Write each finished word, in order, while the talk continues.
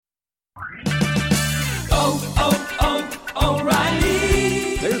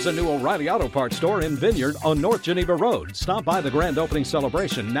There's a new O'Reilly Auto Parts store in Vineyard on North Geneva Road. Stop by the grand opening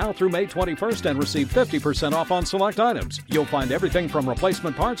celebration now through May 21st and receive 50% off on select items. You'll find everything from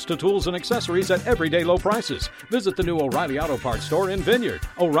replacement parts to tools and accessories at everyday low prices. Visit the new O'Reilly Auto Parts store in Vineyard.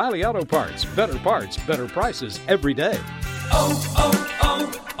 O'Reilly Auto Parts. Better prices every day.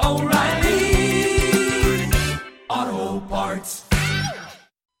 O'Reilly Auto Parts.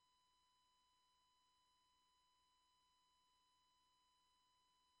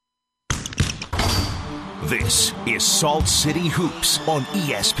 This is Salt City Hoops on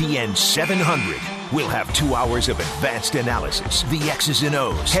ESPN 700. We'll have 2 hours of advanced analysis, the X's and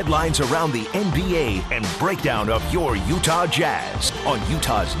O's, headlines around the NBA, and breakdown of your Utah Jazz on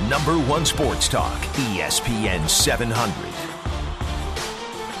Utah's #1 sports talk, ESPN 700.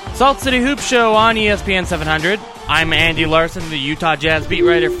 Salt City Hoops Show on ESPN 700. I'm Andy Larson, the Utah Jazz beat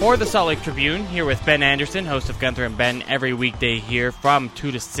writer for the Salt Lake Tribune, here with Ben Anderson, host of Gunther and Ben, every weekday here from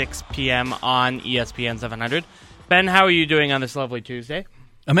 2 to 6 p.m. on ESPN 700. Ben, how are you doing on this lovely Tuesday?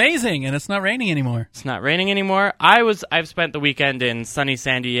 Amazing, and it's not raining anymore. It's not raining anymore. I've spent the weekend in sunny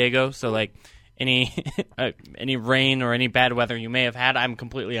San Diego, so like any rain or any bad weather you may have had, I'm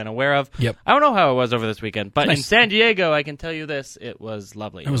completely unaware of. Yep. I don't know how it was over this weekend, but Nice. In San Diego, I can tell you this, it was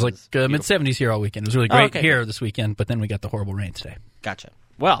lovely. It was like mid-70s here all weekend. It was really great okay. here this weekend, but then we got the horrible rain today. Gotcha.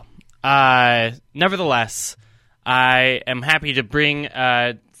 Well, nevertheless, I am happy to bring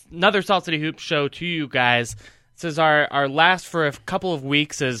another Salt City Hoops show to you guys. This is our last for a couple of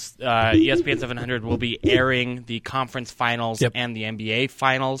weeks, as ESPN 700 will be airing the conference finals and the NBA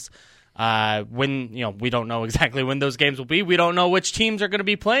finals. We don't know exactly when those games will be. We don't know which teams are going to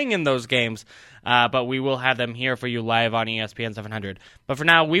be playing in those games, but we will have them here for you live on ESPN 700. But for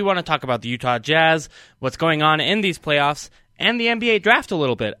now, we want to talk about the Utah Jazz, what's going on in these playoffs, and the NBA draft a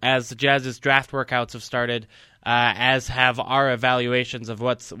little bit, as the Jazz's draft workouts have started, as have our evaluations of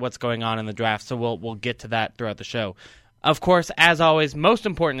what's going on in the draft. So we'll get to that throughout the show. Of course, as always, most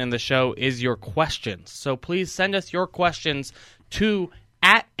important in the show is your questions. So please send us your questions to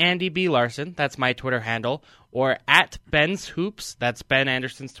at Andy B. Larson, that's my Twitter handle, or at Ben's Hoops, that's Ben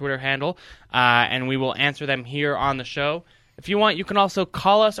Anderson's Twitter handle, and we will answer them here on the show. If you want, you can also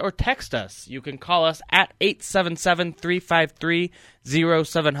call us or text us. You can call us at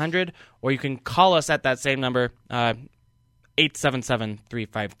 877-353-0700, or you can call us at that same number,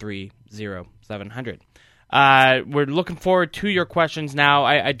 877-353-0700. We're looking forward to your questions now.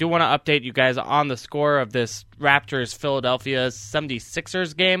 I do want to update you guys on the score of this Raptors-Philadelphia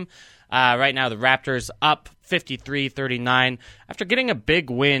 76ers game. Right now, the Raptors up 53-39. After getting a big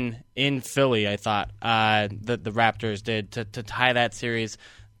win in Philly, I thought, the Raptors did to tie that series.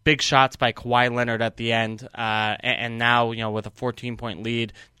 Big shots by Kawhi Leonard at the end. And now, with a 14-point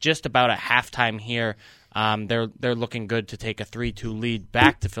lead, just about at halftime here, they're looking good to take a 3-2 lead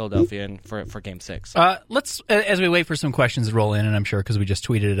back to Philadelphia for Game 6. Let's, as we wait for some questions to roll in, and I'm sure because we just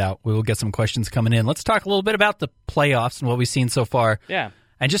tweeted it out, we will get some questions coming in. Let's talk a little bit about the playoffs and what we've seen so far. Yeah.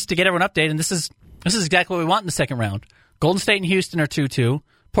 And just to get everyone updated, and this is exactly what we want in the second round. Golden State and Houston are 2-2.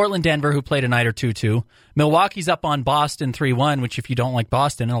 Portland, Denver, who played tonight, are 2-2. Milwaukee's up on Boston 3-1, which if you don't like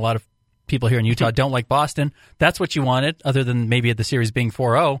Boston, and a lot of people here in Utah don't like Boston, that's what you wanted, other than maybe the series being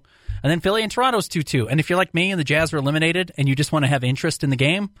 4-0. And then Philly and Toronto's 2-2. And if you're like me and the Jazz were eliminated and you just want to have interest in the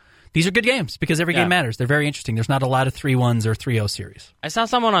game, these are good games because every game matters. They're very interesting. There's not a lot of 3-1s or 3-0 series. I saw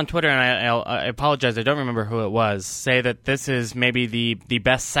someone on Twitter, and I apologize, I don't remember who it was, say that this is maybe the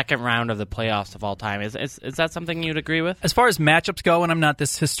best second round of the playoffs of all time. Is that something you'd agree with? As far as matchups go, and I'm not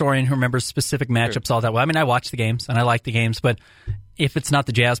this historian who remembers specific matchups all that well. I mean, I watch the games, and I like the games, but if it's not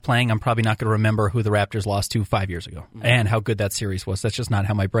the Jazz playing, I'm probably not going to remember who the Raptors lost to 5 years ago and how good that series was. That's just not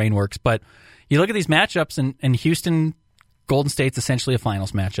how my brain works. But you look at these matchups, and Houston, Golden State's essentially a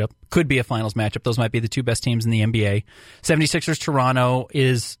finals matchup. Could be a finals matchup. Those might be the two best teams in the NBA. 76ers Toronto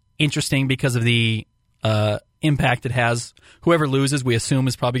is interesting because of the impact it has. Whoever loses, we assume,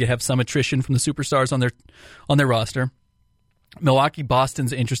 is probably going to have some attrition from the superstars on their roster. Milwaukee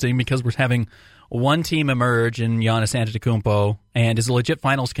Boston's interesting because we're having one team emerge in Giannis Antetokounmpo and is a legit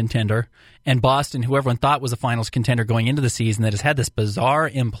finals contender. And Boston, who everyone thought was a finals contender going into the season, that has had this bizarre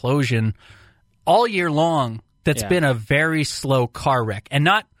implosion all year long. That's been a very slow car wreck and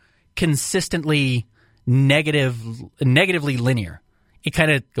not consistently negatively linear. It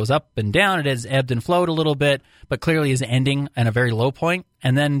kind of goes up and down. It has ebbed and flowed a little bit, but clearly is ending at a very low point.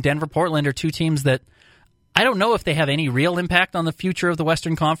 And then Denver, Portland are two teams that I don't know if they have any real impact on the future of the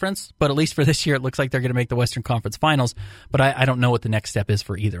Western Conference, but at least for this year, it looks like they're going to make the Western Conference Finals. But I don't know what the next step is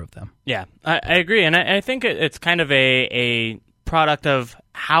for either of them. Yeah, I agree. And I think it's kind of a product of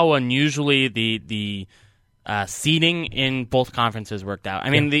how unusually the seeding in both conferences worked out. I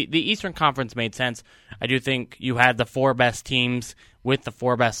mean, the Eastern Conference made sense. I do think you had the 4 best teams with the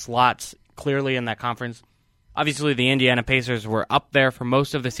 4 best slots clearly in that conference. Obviously, the Indiana Pacers were up there for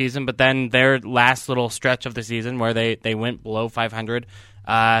most of the season, but then their last little stretch of the season where they went below 500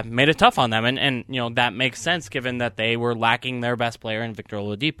 made it tough on them, and that makes sense given that they were lacking their best player in Victor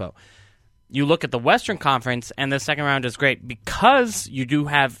Oladipo. You look at the Western Conference, and the second round is great because you do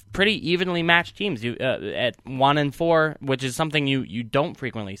have pretty evenly matched teams. You at 1 and 4, which is something you don't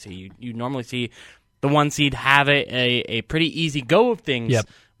frequently see. You normally see the 1 seed have a pretty easy go of things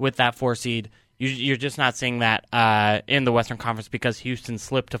with that 4 seed. You're just not seeing that in the Western Conference because Houston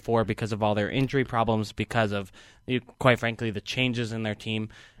slipped to 4 because of all their injury problems, because of, quite frankly, the changes in their team.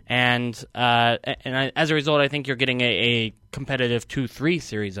 And as a result, I think you're getting a competitive 2-3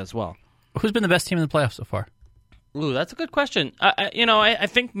 series as well. Who's been the best team in the playoffs so far? Ooh, that's a good question. I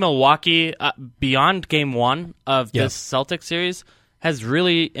think Milwaukee, beyond Game 1 of this Celtics series, has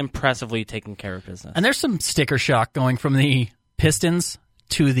really impressively taken care of business. And there's some sticker shock going from the Pistons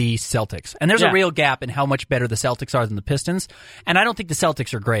to the Celtics. And there's a real gap in how much better the Celtics are than the Pistons. And I don't think the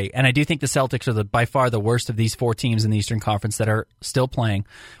Celtics are great. And I do think the Celtics are by far the worst of these 4 teams in the Eastern Conference that are still playing,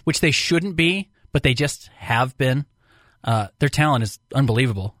 which they shouldn't be, but they just have been. Their talent is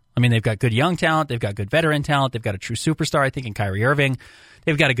unbelievable. I mean, they've got good young talent. They've got good veteran talent. They've got a true superstar, I think, in Kyrie Irving.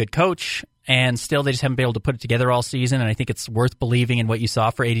 They've got a good coach, and still they just haven't been able to put it together all season. And I think it's worth believing in what you saw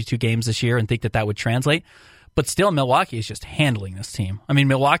for 82 games this year and think that would translate. But still, Milwaukee is just handling this team. I mean,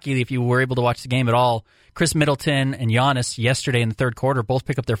 Milwaukee, if you were able to watch the game at all, Chris Middleton and Giannis yesterday in the third quarter both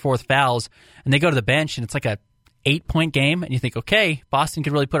pick up their 4th fouls, and they go to the bench, and it's like a 8-point game, and you think, okay, Boston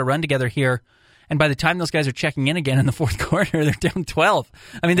could really put a run together here. And by the time those guys are checking in again in the 4th quarter, they're down 12.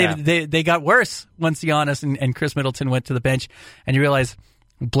 I mean, they got worse once Giannis and Chris Middleton went to the bench, and you realize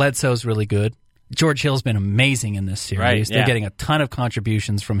Bledsoe's really good. George Hill's been amazing in this series. Right, They're getting a ton of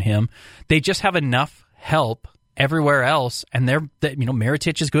contributions from him. They just have enough help everywhere else, and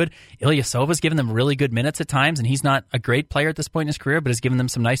Mirotic is good. Ilyasova's given them really good minutes at times, and he's not a great player at this point in his career, but has given them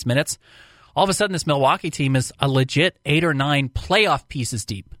some nice minutes. All of a sudden, this Milwaukee team is a legit 8 or 9 playoff pieces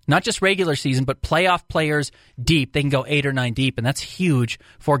deep. Not just regular season, but playoff players deep. They can go 8 or 9 deep, and that's huge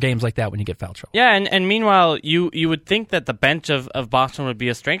for games like that when you get foul trouble. Yeah, and meanwhile, you would think that the bench of Boston would be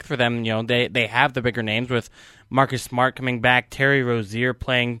a strength for them. They have the bigger names with Marcus Smart coming back, Terry Rozier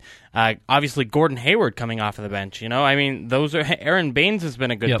playing, obviously Gordon Hayward coming off of the bench. I mean, those are Aaron Baines has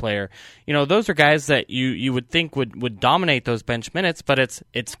been a good player. Those are guys that you would think would dominate those bench minutes, but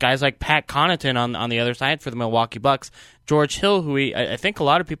it's guys like Pat Connaughton on the other side for the Milwaukee Bucks. George Hill, who I think a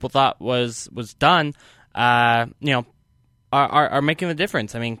lot of people thought was done, are making the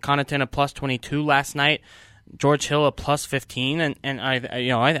difference. I mean, Connaughton a plus 22 last night, George Hill a plus 15, and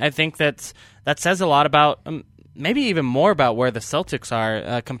I think that says a lot about. Maybe even more about where the Celtics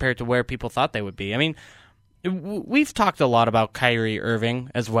are compared to where people thought they would be. I mean, we've talked a lot about Kyrie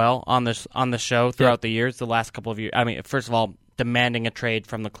Irving as well on the show throughout the years, the last couple of years. I mean, first of all, demanding a trade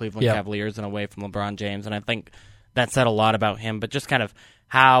from the Cleveland Cavaliers and away from LeBron James, and I think that said a lot about him. But just kind of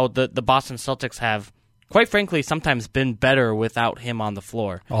how the Boston Celtics have, quite frankly, sometimes been better without him on the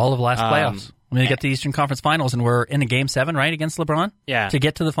floor. All of last playoffs. I mean, they get to the Eastern Conference Finals, and we're in a Game 7, right, against LeBron? Yeah. To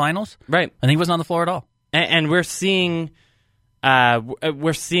get to the finals? Right. And he wasn't on the floor at all. And we're seeing kind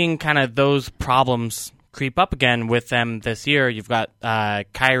of those problems creep up again with them this year. You've got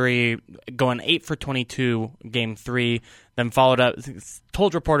Kyrie going 8 for 22 Game 3, then followed up.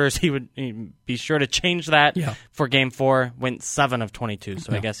 Told reporters he would be sure to change that for Game 4. Went 7 of 22,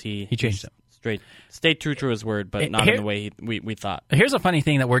 so I guess he changed it. Stayed true to his word, but not in the way we thought. Here's a funny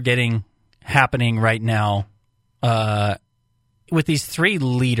thing that we're getting happening right now. With these 3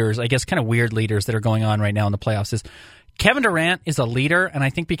 leaders, I guess kind of weird leaders that are going on right now in the playoffs, is Kevin Durant is a leader, and I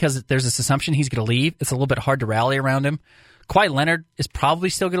think because there's this assumption he's going to leave, it's a little bit hard to rally around him. Kawhi Leonard is probably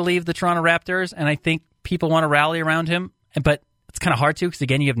still going to leave the Toronto Raptors, and I think people want to rally around him, but it's kind of hard to because,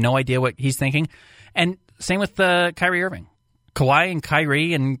 again, you have no idea what he's thinking. And same with Kyrie Irving. Kawhi and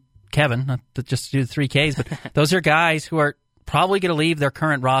Kyrie and Kevin, not just to do the 3 Ks, but those are guys who are probably going to leave their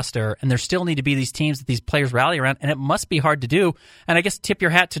current roster, and there still need to be these teams that these players rally around, and it must be hard to do. And I guess tip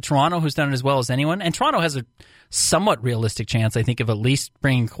your hat to Toronto, who's done it as well as anyone. And Toronto has a somewhat realistic chance, I think, of at least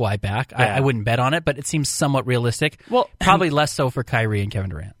bringing Kawhi back. Yeah. I wouldn't bet on it, but it seems somewhat realistic. Well, probably less so for Kyrie and Kevin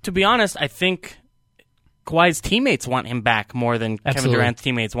Durant. To be honest, I think Kawhi's teammates want him back more than Kevin Durant's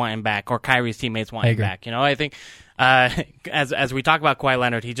teammates want him back, or Kyrie's teammates want him back. I think as we talk about Kawhi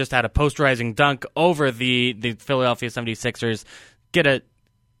Leonard, he just had a posterizing dunk over the Philadelphia 76ers, get a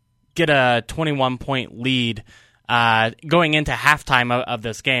 21-point lead going into halftime of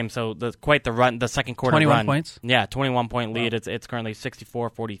this game. So quite the run, the second quarter 21 run. points? Yeah, 21-point lead. It's currently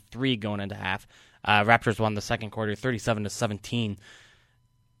 64-43 going into half. Raptors won the second quarter 37-17.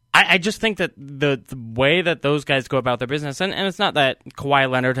 I just think that the way that those guys go about their business, and it's not that Kawhi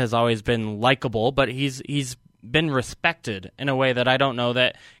Leonard has always been likable, but he's been respected in a way that I don't know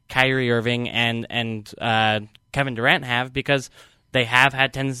that Kyrie Irving and Kevin Durant have, because they have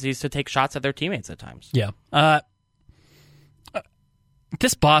had tendencies to take shots at their teammates at times. Yeah.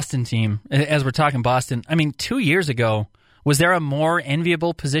 This Boston team, as we're talking Boston, I mean, 2 years ago, was there a more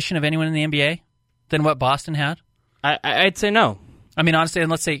enviable position of anyone in the NBA than what Boston had? I'd say no. I mean, honestly, and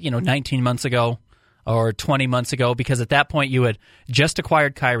let's say, 19 months ago or 20 months ago, because at that point you had just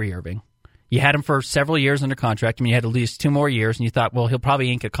acquired Kyrie Irving. You had him for several years under contract. I mean, you had at least 2 more years, and you thought, well, he'll probably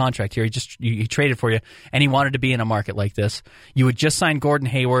ink a contract here. He traded for you, and he wanted to be in a market like this. You would just sign Gordon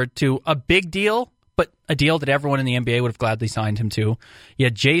Hayward to a big deal, but a deal that everyone in the NBA would have gladly signed him to. You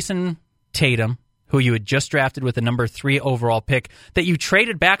had Jason Tatum, who you had just drafted with a number 3 overall pick, that you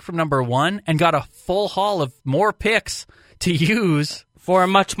traded back from number 1 and got a full haul of more picks to use for a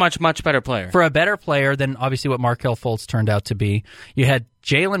much, much, much better player. For a better player than obviously what Markelle Fultz turned out to be. You had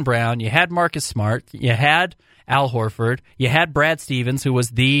Jaylen Brown, you had Marcus Smart, you had Al Horford, you had Brad Stevens, who was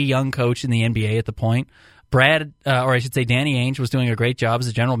the young coach in the NBA at the point. Danny Ainge was doing a great job as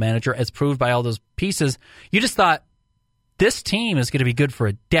a general manager, as proved by all those pieces. You just thought, this team is going to be good for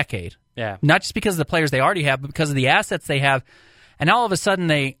a decade. Yeah. Not just because of the players they already have, but because of the assets they have. And all of a sudden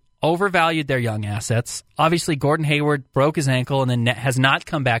they overvalued their young assets. Obviously, Gordon Hayward broke his ankle and then has not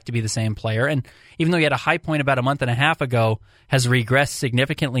come back to be the same player. And even though he had a high point about a month and a half ago, has regressed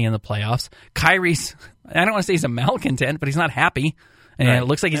significantly in the playoffs. Kyrie's, I don't want to say he's a malcontent, but he's not happy. And It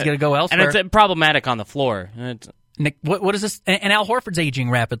looks like he's going to go elsewhere. And it's problematic on the floor. Nick, what is this? And Al Horford's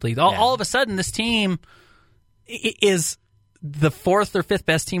aging rapidly. All of a sudden, this team is the 4th or 5th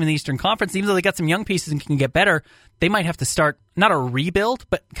best team in the Eastern Conference. Even though they got some young pieces and can get better, they might have to start not a rebuild,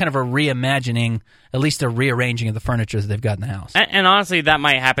 but kind of a reimagining, at least a rearranging of the furniture that they've got in the house. And honestly, that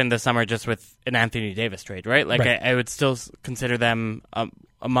might happen this summer just with an Anthony Davis trade, right? Like, right. I would still consider them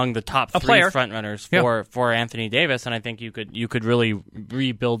among the top 3 front runners for Anthony Davis, and I think you could really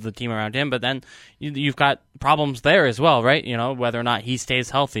rebuild the team around him. But then you've got problems there as well, right? Whether or not he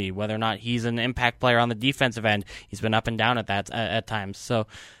stays healthy, whether or not he's an impact player on the defensive end. He's been up and down at times. So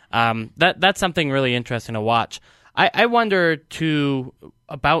that's something really interesting to watch. I wonder too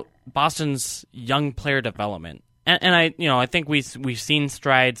about Boston's young player development, and I think we've seen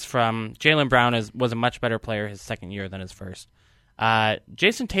strides from Jaylen Brown was a much better player his second year than his first.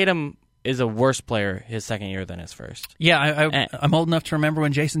 Jason Tatum is a worse player his second year than his first. Yeah, I'm old enough to remember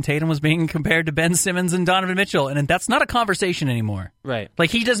when Jason Tatum was being compared to Ben Simmons and Donovan Mitchell, and that's not a conversation anymore. Right.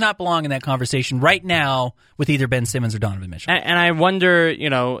 Like, he does not belong in that conversation right now with either Ben Simmons or Donovan Mitchell. And I wonder,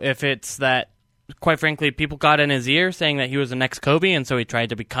 if it's that, quite frankly, people got in his ear saying that he was the next Kobe, and so he tried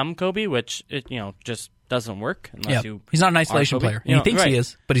to become Kobe, which, just doesn't work unless he's not an isolation player. He thinks he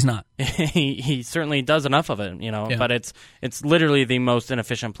is, but he's not. he certainly does enough of it, but it's literally the most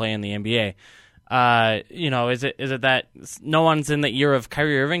inefficient play in the NBA. Is it that no one's in the ear of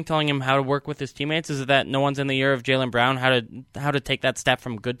Kyrie Irving telling him how to work with his teammates? Is it that no one's in the ear of Jaylen Brown how to take that step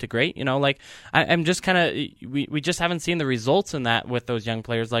from good to great? I'm just kind of we just haven't seen the results in that with those young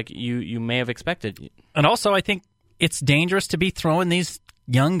players like you may have expected. And also, I think it's dangerous to be throwing these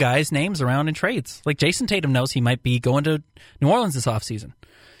young guys' names around in trades. Like, Jason Tatum knows he might be going to New Orleans this offseason.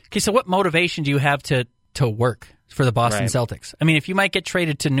 Okay, so what motivation do you have to work for the Boston Celtics? I mean, if you might get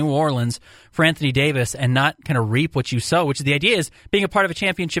traded to New Orleans for Anthony Davis and not kind of reap what you sow, which the idea is being a part of a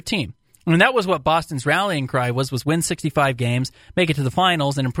championship team. I mean, that was what Boston's rallying cry was win 65 games, make it to the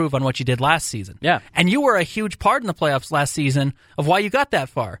finals, and improve on what you did last season. Yeah. And you were a huge part in the playoffs last season of why you got that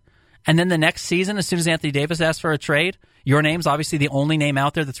far. And then the next season, as soon as Anthony Davis asked for a trade, your name's obviously the only name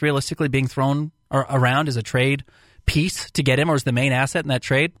out there that's realistically being thrown around as a trade piece to get him, or as the main asset in that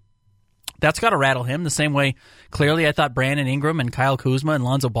trade. That's got to rattle him the same way. Clearly, I thought Brandon Ingram and Kyle Kuzma and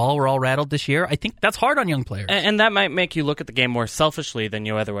Lonzo Ball were all rattled this year. I think that's hard on young players. And that might make you look at the game more selfishly than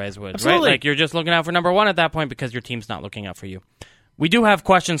you otherwise would. Absolutely. Right? Like, you're just looking out for number 1 at that point because your team's not looking out for you. We do have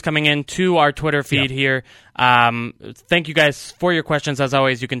questions coming in to our Twitter feed here. Thank you guys for your questions. As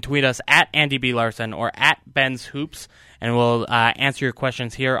always, you can tweet us at Andy B. Larson or at Ben's Hoops, and we'll answer your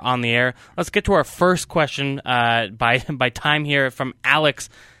questions here on the air. Let's get to our first question by time here from Alex,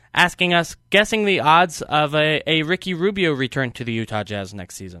 asking us, guessing the odds of a Ricky Rubio return to the Utah Jazz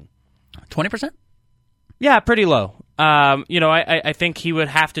next season. 20%? Yeah, pretty low. I think he would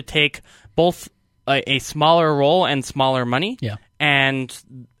have to take both a smaller role and smaller money. Yeah. and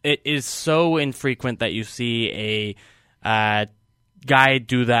it is so infrequent that you see a guy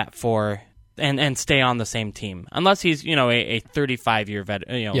do that for and stay on the same team, unless he's a 35-year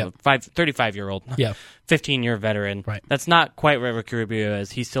veteran, 35-year-old, 15-year veteran. Right. That's not quite what Ricky Rubio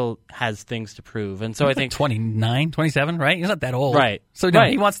is. He still has things to prove, and so I think 29, 27, right? He's not that old, right? So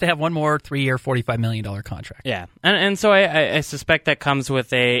he wants to have one more 3-year, $45 million contract. Yeah, and so I suspect that comes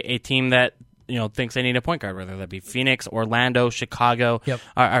with a team that thinks they need a point guard, whether that be Phoenix, Orlando, Chicago,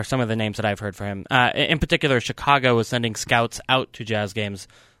 are some of the names that I've heard for him. In particular, Chicago was sending scouts out to Jazz games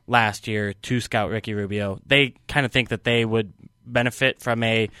last year to scout Ricky Rubio. They kind of think that they would benefit from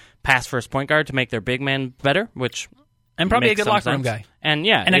a pass-first point guard to make their big man better, and probably a makes good some locker room sense. guy. And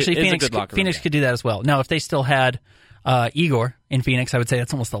actually, Phoenix could do that as well. Now, if they still had Igor in Phoenix, I would say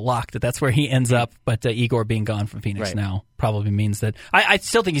that's almost a lock that's where he ends up. But Igor being gone from Phoenix now probably means that I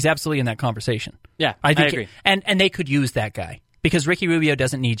still think he's absolutely in that conversation. Yeah, I agree. And they could use that guy. Because Ricky Rubio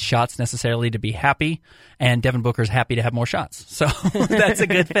doesn't need shots necessarily to be happy, and Devin Booker's happy to have more shots. So that's a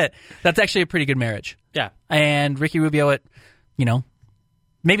good fit. That's actually a pretty good marriage. Yeah. And Ricky Rubio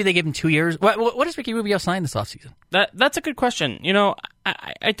maybe they give him 2 years. What does Ricky Rubio sign this offseason? That's a good question.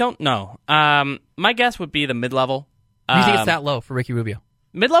 I don't know. My guess would be the mid-level. Do you think it's that low for Ricky Rubio?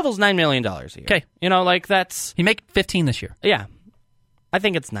 Mid-level's $9 million a year. Okay. That's... He make 15 this year. Yeah. I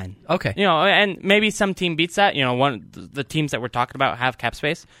think it's 9. Okay. And maybe some team beats that. The teams that we're talking about have cap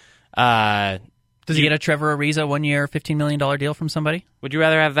space. Does he get a Trevor Ariza 1 year, $15 million deal from somebody? Would you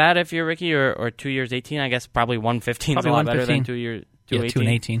rather have that if you're Ricky, or 2 years, 18? I guess probably 115 is a lot better than 2 years, 218. 2 and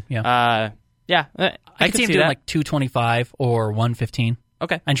 18. Yeah. I could see that. doing like 225 or 115.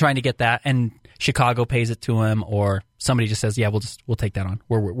 Okay. And trying to get that, and Chicago pays it to him, or somebody just says, "Yeah, we'll take that on.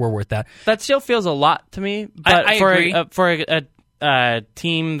 We're worth that." That still feels a lot to me. But I for agree. For a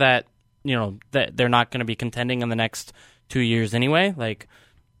team that that they're not going to be contending in the next 2 years anyway, like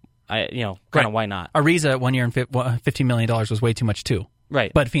why not? Ariza 1 year and $15 million was way too much too.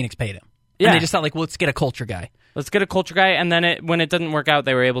 Right. But Phoenix paid him. Yeah. And they just thought let's get a culture guy. Let's get a culture guy, and then when it didn't work out,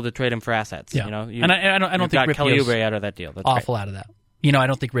 they were able to trade him for assets. Yeah. And I don't think got Kelly Rubio's Oubre out of that deal. That's awful great. out of that. I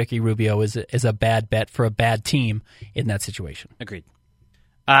don't think Ricky Rubio is a bad bet for a bad team in that situation. Agreed.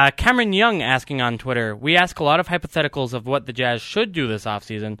 Cameron Young asking on Twitter, we ask a lot of hypotheticals of what the Jazz should do this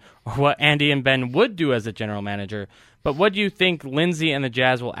offseason or what Andy and Ben would do as a general manager, but what do you think Lindsay and the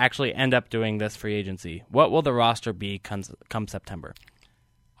Jazz will actually end up doing this free agency? What will the roster be come September?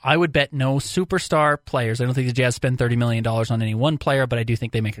 I would bet no superstar players. I don't think the Jazz spend $30 million on any one player, but I do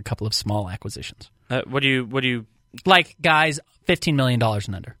think they make a couple of small acquisitions. What do you like guys $15 million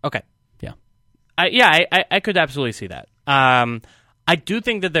and under? Okay. Yeah. I could absolutely see that. I do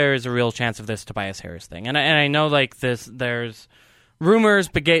think that there is a real chance of this Tobias Harris thing, and I know like this. There's rumors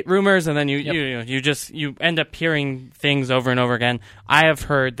begate rumors, and then you end up hearing things over and over again. I have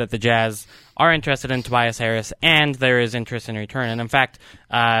heard that the Jazz are interested in Tobias Harris, and there is interest in return. And in fact,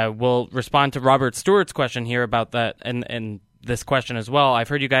 we'll respond to Robert Stewart's question here about that, and this question as well. I've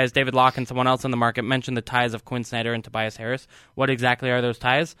heard you guys, David Locke and someone else in the market, mention the ties of Quinn Snyder and Tobias Harris. What exactly are those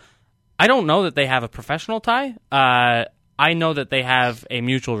ties? I don't know that they have a professional tie. I know that they have a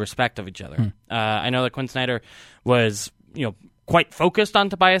mutual respect of each other. I know that Quinn Snyder was, quite focused on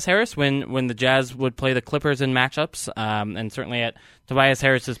Tobias Harris when the Jazz would play the Clippers in matchups, and certainly at Tobias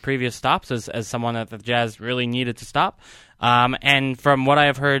Harris's previous stops as someone that the Jazz really needed to stop. And from what I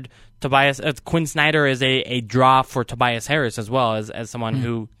have heard, Quinn Snyder is a draw for Tobias Harris as well as someone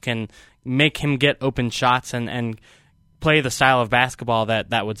who can make him get open shots and play the style of basketball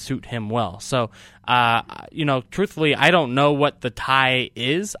that would suit him well. So, truthfully, I don't know what the tie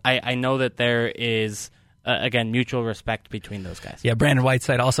is. I know that there is, again, mutual respect between those guys. Yeah, Brandon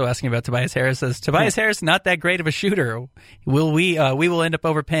Whiteside also asking about Tobias Harris says, Tobias Harris not that great of a shooter. We will end up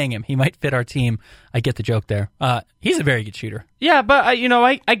overpaying him. He might fit our team. I get the joke there. He's a very good shooter. Yeah, but,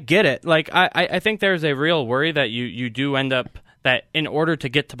 I get it. Like, I think there's a real worry that you do end up, that in order to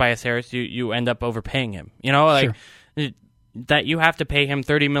get Tobias Harris, you end up overpaying him. Sure. That you have to pay him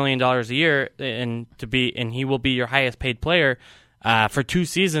 $30 million a year and he will be your highest paid player for 2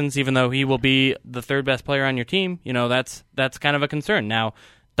 seasons, even though he will be the third best player on your team. That's kind of a concern. Now,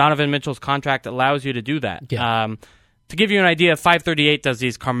 Donovan Mitchell's contract allows you to do that. Yeah. To give you an idea, 538 does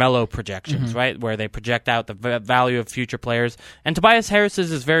these Carmelo projections, right, where they project out the value of future players. And Tobias Harris's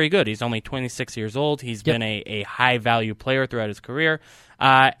is very good. He's only 26 years old. He's been a high-value player throughout his career.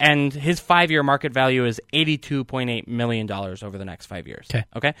 And his 5-year market value is $82.8 million over the next 5 years.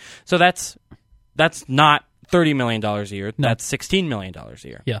 Okay? So that's not $30 million a year. No. That's $16 million a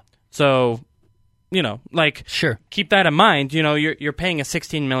year. Yeah. So, sure. Keep that in mind. You're paying a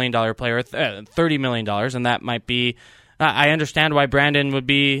 $16 million player $30 million, and that might be I understand why Brandon would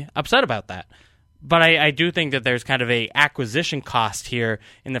be upset about that. But I do think that there's kind of a acquisition cost here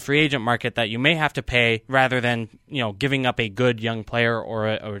in the free agent market that you may have to pay rather than giving up a good young player or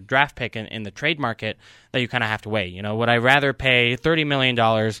a draft pick in the trade market that you kind of have to weigh. Would I rather pay $30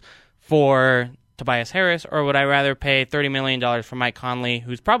 million for Tobias Harris, or would I rather pay $30 million for Mike Conley,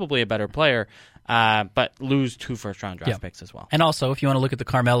 who's probably a better player, but lose 2 first-round draft picks as well? And also, if you want to look at the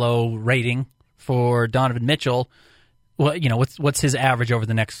Carmelo rating for Donovan Mitchell, well, what's his average over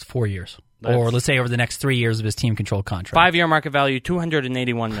the next 4 years? Or let's say over the next 3 years of his team control contract. 5-year market value,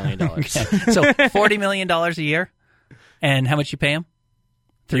 $281 million. Okay. So $40 million a year, and how much you pay him?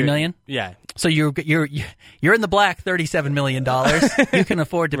 $3 million? Yeah. So you're in the black $37 million. You can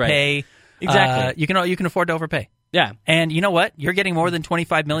afford to pay. Exactly. You can afford to overpay. Yeah. And you know what? You're getting more than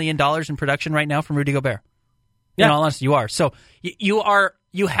 $25 million in production right now from Rudy Gobert. Yeah. In all honesty, you are. So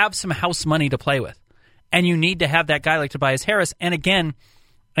you have some house money to play with. And you need to have that guy like Tobias Harris. And again,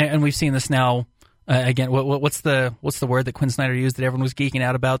 and we've seen this now. Again, what's the word that Quinn Snyder used that everyone was geeking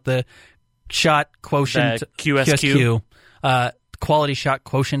out about? The shot quotient, the QSQ, quality shot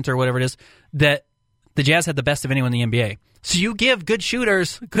quotient, or whatever it is. That the Jazz had the best of anyone in the NBA. So you give good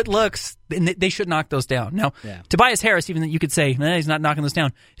shooters good looks, and they should knock those down. Now, Tobias Harris, even that you could say he's not knocking those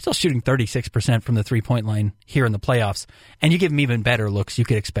down, he's still shooting 36% from the 3-point line here in the playoffs. And you give him even better looks, you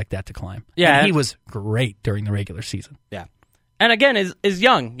could expect that to climb. Yeah, and he was great during the regular season. Yeah. And again, is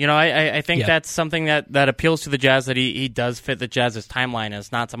young. I think that's something that appeals to the Jazz, that he does fit the Jazz's timeline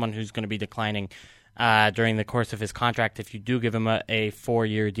as not someone who's going to be declining during the course of his contract if you do give him a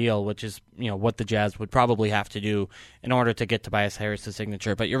 4-year deal, which is what the Jazz would probably have to do in order to get Tobias Harris'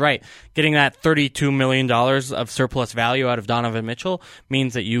 signature. But you're right, getting that $32 million of surplus value out of Donovan Mitchell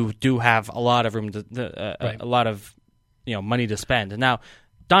means that you do have a lot of room a lot of money to spend. And now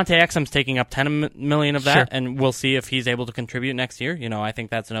Dante Exum's taking up $10 million of that, and we'll see if he's able to contribute next year. I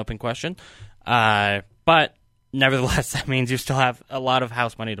think that's an open question. But nevertheless, that means you still have a lot of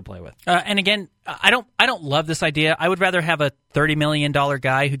house money to play with. And again, I don't love this idea. I would rather have a $30 million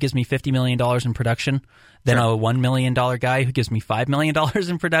guy who gives me $50 million in production than a $1 million guy who gives me $5 million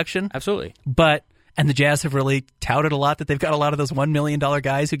in production. Absolutely. And the Jazz have really touted a lot that they've got a lot of those $1 million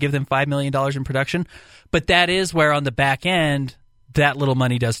guys who give them $5 million in production. But that is where on the back end, that little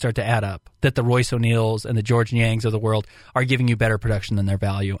money does start to add up, that the Royce O'Neals and the George Niangs of the world are giving you better production than their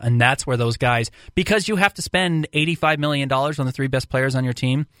value. And that's where those guys, because you have to spend $85 million on the 3 best players on your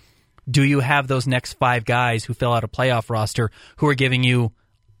team, do you have those next 5 guys who fill out a playoff roster who are giving you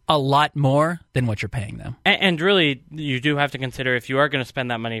a lot more than what you're paying them? And really, you do have to consider, if you are going to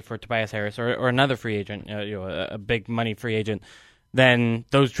spend that money for Tobias Harris or another free agent, a big money free agent, then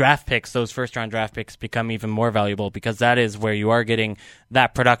those draft picks, those first-round draft picks, become even more valuable, because that is where you are getting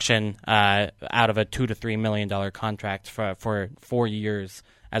that production out of a $2 to $3 million contract for 4 years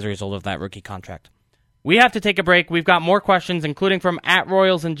as a result of that rookie contract. We have to take a break. We've got more questions, including from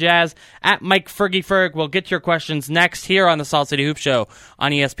 @Royals and Jazz, @Mike Fergie Ferg. We'll get to your questions next here on the Salt City Hoop Show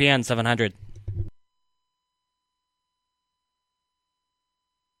on ESPN 700.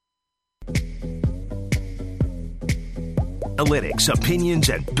 Analytics, opinions,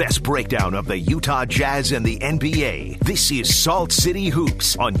 and best breakdown of the Utah Jazz and the NBA. This is Salt City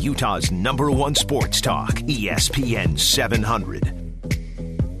Hoops on Utah's #1 sports talk, ESPN 700.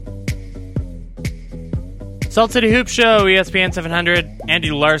 Salt City Hoop Show, ESPN 700.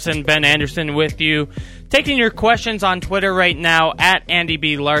 Andy Larson, Ben Anderson with you. Taking your questions on Twitter right now,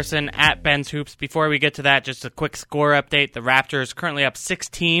 @AndyB.Larson, @Ben'sHoops. Before we get to that, just a quick score update. The Raptors currently up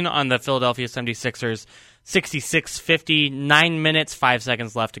 16 on the Philadelphia 76ers. 66-50, 9 minutes, 5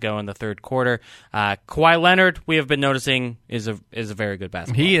 seconds left to go in the third quarter. Kawhi Leonard, we have been noticing, is a very good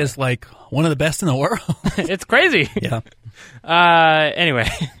basketball player. Is like one of the best in the world. It's crazy. Yeah. Anyway.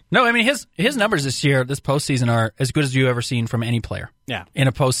 No, I mean, his numbers this year, this postseason, are as good as you've ever seen from any player. Yeah. In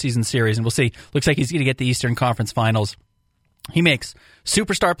a postseason series. And we'll see. Looks like he's going to get the Eastern Conference Finals. He makes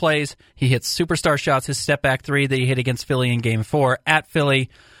superstar plays. He hits superstar shots. His step-back 3 that he hit against Philly in Game 4 at Philly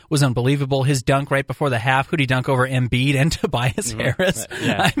was unbelievable. His dunk right before the half, who'd he dunk over? Embiid and Tobias Harris.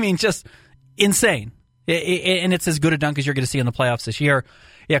 Yeah. I mean, just insane. And it's as good a dunk as you're going to see in the playoffs this year.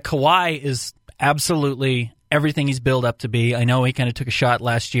 Yeah, Kawhi is absolutely everything he's built up to be. I know he kind of took a shot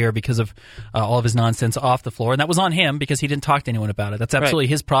last year because of all of his nonsense off the floor, and that was on him because he didn't talk to anyone about it. That's absolutely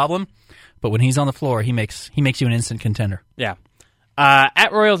his problem. But when he's on the floor, he makes you an instant contender. Yeah.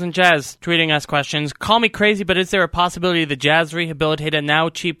 @Royals and Jazz tweeting us questions. Call me crazy, but is there a possibility the Jazz rehabilitate a now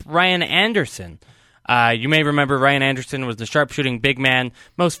cheap Ryan Anderson? You may remember Ryan Anderson was the sharpshooting big man,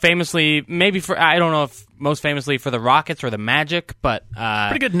 most famously, I don't know if most famously for the Rockets or the Magic, but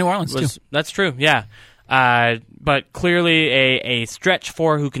pretty good in New Orleans too. That's true, yeah. But clearly a stretch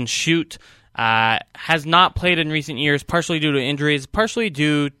four who can shoot. Has not played in recent years, partially due to injuries, partially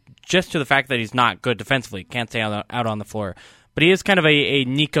due just to the fact that he's not good defensively. Can't stay out on the floor. But he is kind of a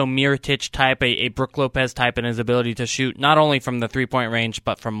Nico Mirotic type, a Brook Lopez type in his ability to shoot, not only from the three-point range,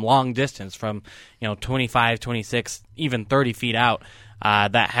 but from long distance, from 25, 26, even 30 feet out.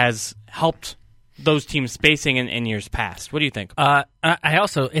 That has helped those teams spacing in years past. What do you think? I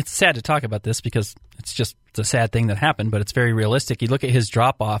also, it's sad to talk about this because it's a sad thing that happened, but it's very realistic. You look at his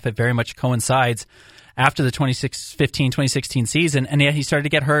drop-off, it very much coincides after the 2016 season, and yeah, he started to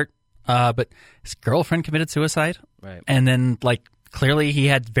get hurt, but his girlfriend committed suicide. Right. And then, clearly he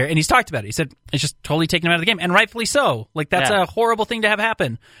had and he's talked about it. He said it's just totally taken him out of the game, and rightfully so. That's a horrible thing to have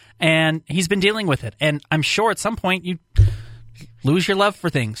happen, and he's been dealing with it. And I'm sure at some point you lose your love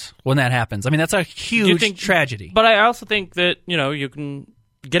for things when that happens. I mean, that's a huge tragedy. But I also think that, you can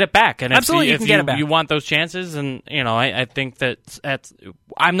get it back. And absolutely, you can get it back. You want those chances, and, I think that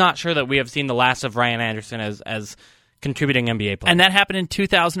I'm not sure that we have seen the last of Ryan Anderson as contributing NBA players. And that happened in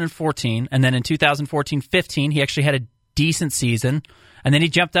 2014, and then in 2014-15, he actually had a decent season. And then he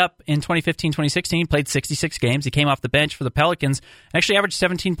jumped up in 2015-2016, played 66 games. He came off the bench for the Pelicans, and actually averaged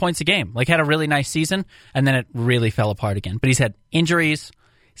 17 points a game. Had a really nice season, and then it really fell apart again. But he's had injuries.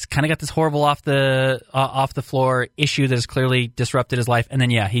 He's kind of got this horrible off the floor issue that has clearly disrupted his life. And then,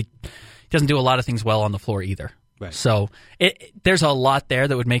 he doesn't do a lot of things well on the floor either. Right. So there's a lot there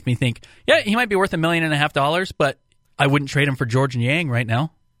that would make me think, he might be worth $1.5 million, but I wouldn't trade him for George Niang right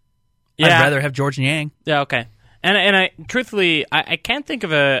now. Yeah. I'd rather have George Niang. Yeah, okay. And I truthfully, I can't think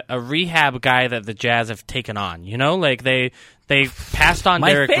of a rehab guy that the Jazz have taken on. They passed on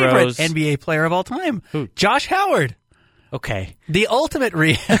Derrick Rose. My favorite NBA player of all time, who? Josh Howard. Okay, the ultimate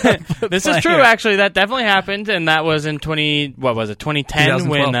rehab. This is true. Actually, that definitely happened, and that was in 2010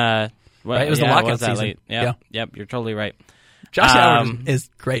 when right? It was the lockout season. Late. Yep, you're totally right. Josh Howard is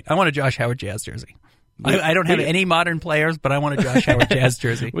great. I want a Josh Howard Jazz jersey. I don't have any modern players, but I want a Josh Howard Jazz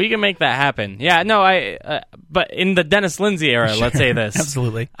jersey. We can make that happen. Yeah, no, but in the Dennis Lindsey era, let's say this.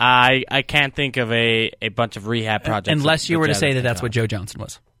 Absolutely. I can't think of a bunch of rehab projects. Unless you were to say that that's what Joe Johnson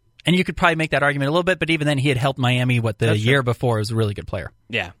was. And you could probably make that argument a little bit, but even then he had helped Miami, the year before, was a really good player.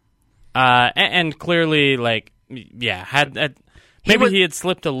 Yeah. And clearly, he had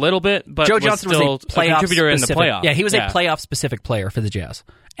slipped a little bit, but Joe Johnson was still a contributor in the playoffs. Yeah, he was a playoff-specific player for the Jazz.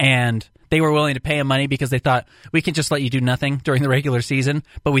 And they were willing to pay him money because they thought, we can just let you do nothing during the regular season,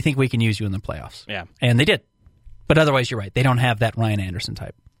 but we think we can use you in the playoffs. Yeah. And they did. But otherwise, you're right. They don't have that Ryan Anderson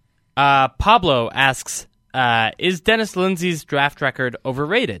type. Pablo asks, is Dennis Lindsey's draft record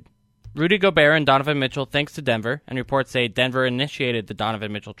overrated? Rudy Gobert and Donovan Mitchell thanks to Denver, and reports say Denver initiated the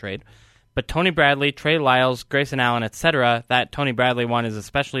Donovan Mitchell trade. But Tony Bradley, Trey Lyles, Grayson Allen, etc., that Tony Bradley one is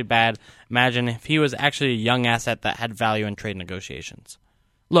especially bad. Imagine if he was actually a young asset that had value in trade negotiations.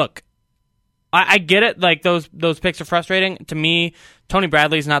 Look, I get it. Those picks are frustrating. To me, Tony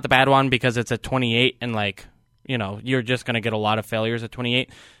Bradley's not the bad one because it's at 28, and you're just going to get a lot of failures at 28.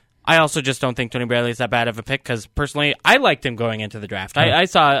 I also just don't think Tony Bradley is that bad of a pick because, personally, I liked him going into the draft. I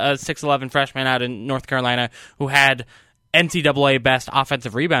saw a 6'11 freshman out in North Carolina who had NCAA best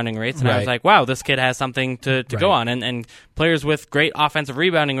offensive rebounding rates, and I was like, wow, this kid has something to go on. And players with great offensive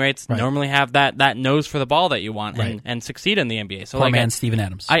rebounding rates normally have that nose for the ball that you want and succeed in the NBA. So, Steven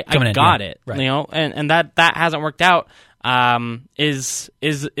Adams. I got it, and that hasn't worked out. Is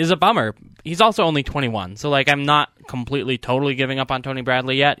a bummer. He's also only 21, so I'm not completely totally giving up on Tony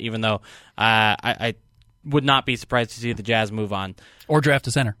Bradley yet, even though I would not be surprised to see the Jazz move on or draft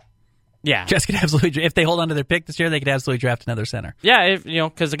a center. Yeah, Jazz could absolutely, if they hold on to their pick this year, they could absolutely draft another center. Yeah,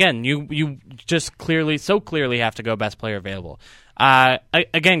 because again, you just clearly have to go best player available.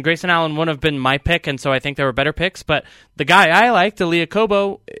 Again, Grayson Allen wouldn't have been my pick, and so I think there were better picks. But the guy I liked, Elia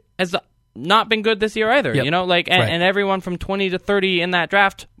Kobo, has not been good this year either. Yep. And everyone from 20 to 30 in that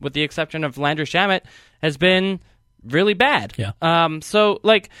draft, with the exception of Landry Shamet, has been really bad. Yeah.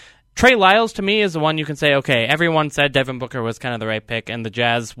 Trey Lyles, to me, is the one you can say, okay, everyone said Devin Booker was kind of the right pick, and the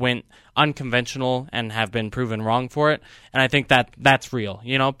Jazz went unconventional and have been proven wrong for it, and I think that's real,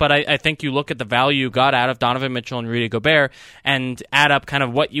 But I think you look at the value you got out of Donovan Mitchell and Rudy Gobert and add up kind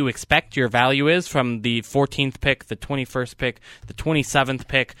of what you expect your value is from the 14th pick, the 21st pick, the 27th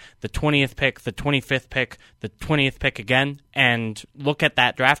pick, the 20th pick, the 25th pick, the 20th pick again, and look at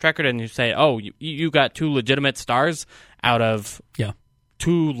that draft record and you say, oh, you got two legitimate stars out of... Yeah.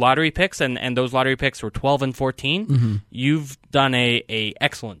 Two lottery picks, and those lottery picks were 12 and 14. Mm-hmm. You've done a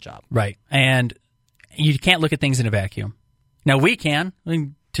excellent job. Right. And you can't look at things in a vacuum. Now, we can. I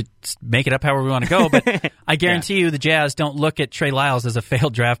mean, to make it up however we want to go, but I guarantee you the Jazz don't look at Trey Lyles as a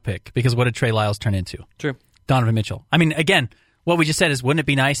failed draft pick, because what did Trey Lyles turn into? True. Donovan Mitchell. I mean, again, what we just said is, wouldn't it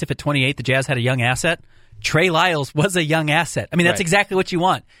be nice if at 28 the Jazz had a young asset? Trey Lyles was a young asset. I mean, that's exactly what you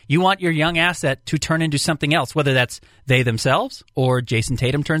want. You want your young asset to turn into something else, whether that's they themselves or Jason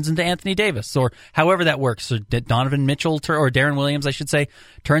Tatum turns into Anthony Davis, or however that works. Or Donovan Mitchell or Darren Williams, I should say,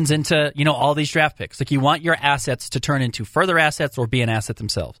 turns into, all these draft picks. Like, you want your assets to turn into further assets or be an asset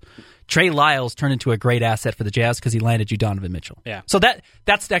themselves. Trey Lyles turned into a great asset for the Jazz because he landed you Donovan Mitchell. Yeah. So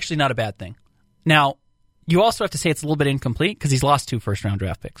that's actually not a bad thing. Now, you also have to say it's a little bit incomplete because he's lost 2 first-round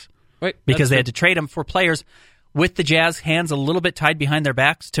draft picks. Right. Because they had to trade him for players with the Jazz hands a little bit tied behind their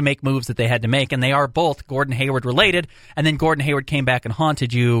backs to make moves that they had to make. And they are both Gordon Hayward related. And then Gordon Hayward came back and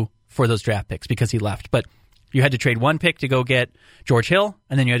haunted you for those draft picks because he left. But you had to trade 1 pick to go get George Hill,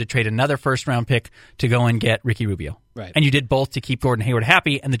 and then you had to trade another first-round pick to go and get Ricky Rubio. Right. And you did both to keep Gordon Hayward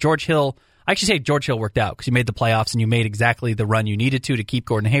happy. And the George Hill, I actually say George Hill worked out because you made the playoffs and you made exactly the run you needed to keep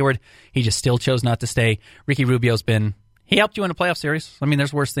Gordon Hayward. He just still chose not to stay. Ricky Rubio's he helped you in a playoff series. I mean,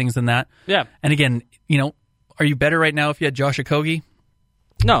 there's worse things than that. Yeah. And again, are you better right now if you had Josh Okogie?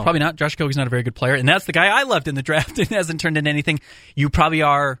 No. Probably not. Josh Okogie's not a very good player, and that's the guy I loved in the draft. It hasn't turned into anything. You probably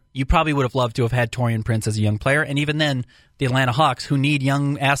would have loved to have had Taurean Prince as a young player, and even then, the Atlanta Hawks, who need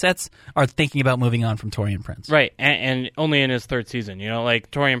young assets, are thinking about moving on from Taurean Prince. Right, and only in his 3rd season.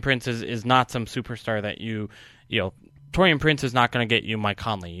 Like, Taurean Prince is not some superstar that Taurean Prince is not going to get you Mike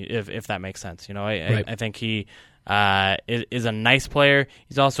Conley, if that makes sense. Right. I think he is a nice player.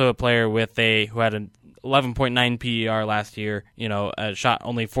 He's also a player who had an 11.9 PER last year. Shot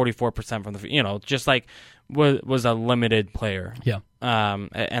only 44% from the. Just like was a limited player. Yeah.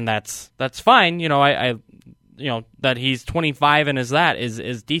 And that's fine. I that he's 25 and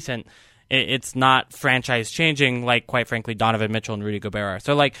is decent. It's not franchise changing like, quite frankly, Donovan Mitchell and Rudy Gobert are.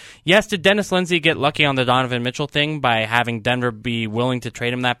 So, yes, did Dennis Lindsey get lucky on the Donovan Mitchell thing by having Denver be willing to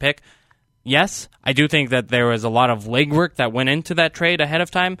trade him that pick? Yes, I do think that there was a lot of legwork that went into that trade ahead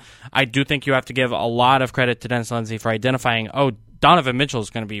of time. I do think you have to give a lot of credit to Dennis Lindsey for identifying, Donovan Mitchell is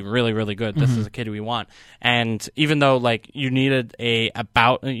going to be really, really good. This is a kid we want. And even though you needed a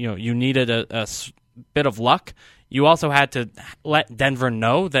bit of luck, you also had to let Denver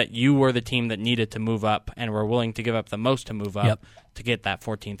know that you were the team that needed to move up and were willing to give up the most to move up to get that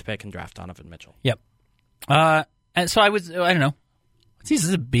 14th pick and draft Donovan Mitchell. Yep. And so I don't know. This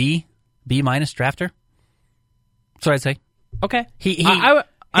is a B minus drafter. That's what I'd say. Okay. He had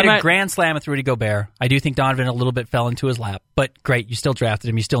a grand slam with Rudy Gobert. I do think Donovan a little bit fell into his lap, but great. You still drafted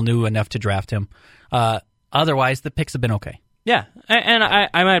him. You still knew enough to draft him. Otherwise, the picks have been okay. Yeah, and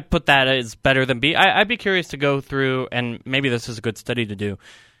I might put that as better than B. I'd be curious to go through, and maybe this is a good study to do,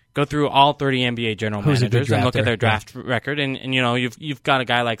 go through all 30 NBA general managers and look at their draft record. And you've got a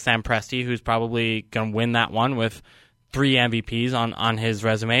guy like Sam Presti who's probably going to win that one with 3 MVPs on his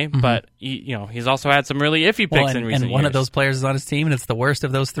resume, but he's also had some really iffy picks in recent years. And one of those players is on his team, and it's the worst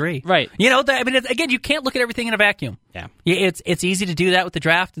of those 3. Right. Again, you can't look at everything in a vacuum. Yeah. It's easy to do that with the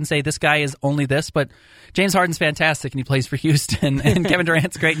draft and say this guy is only this, but James Harden's fantastic and he plays for Houston, and Kevin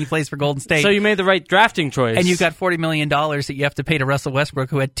Durant's great and he plays for Golden State. So you made the right drafting choice. And you've got $40 million that you have to pay to Russell Westbrook,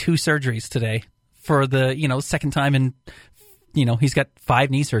 who had 2 surgeries today for the second time in he's got 5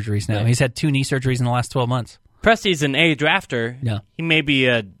 knee surgeries now. Right. He's had 2 knee surgeries in the last 12 months. Presti's an A drafter. Yeah. He may be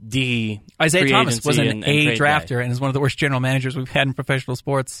a D. Isaiah Thomas was an A drafter and is one of the worst general managers we've had in professional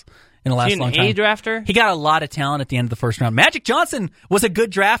sports in the last long time. A drafter? He got a lot of talent at the end of the first round. Magic Johnson was a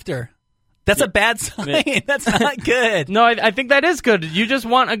good drafter. That's a bad sign. That's not good. No, I think that is good. You just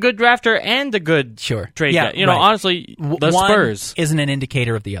want a good drafter and a good trade guy. Honestly, the Spurs isn't an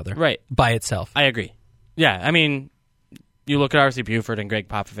indicator of the other. Right. By itself. I agree. Yeah, I mean, you look at R.C. Buford and Greg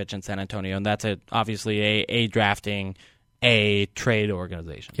Popovich in San Antonio, and that's obviously a drafting, a trade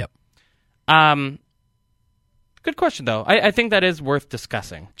organization. Yep. Good question, though. I think that is worth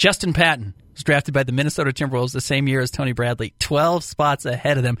discussing. Justin Patton was drafted by the Minnesota Timberwolves the same year as Tony Bradley, 12 spots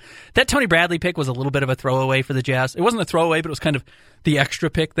ahead of them. That Tony Bradley pick was a little bit of a throwaway for the Jazz. It wasn't a throwaway, but it was kind of the extra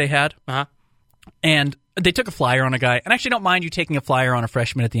pick they had. Uh-huh. And they took a flyer on a guy. And I actually don't mind you taking a flyer on a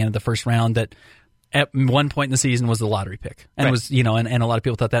freshman at the end of the first round that at one point in the season was the lottery pick. And it was, and a lot of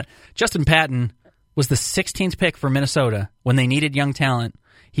people thought that. Justin Patton was the 16th pick for Minnesota when they needed young talent.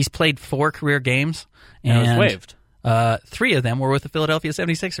 He's played 4 career games. And was waived. 3 of them were with the Philadelphia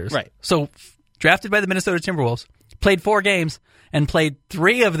 76ers. Right. So drafted by the Minnesota Timberwolves, played 4 games, and played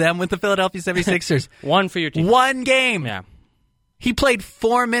 3 of them with the Philadelphia 76ers. 1 for your team. 1 game. Yeah. He played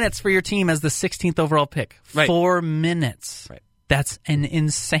 4 minutes for your team as the 16th overall pick. Right. 4 minutes. Right. That's an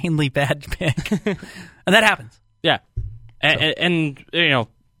insanely bad pick. And that happens. Yeah. And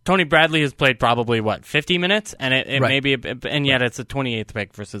Tony Bradley has played probably 50 minutes, and it Right. may be, and yet it's a 28th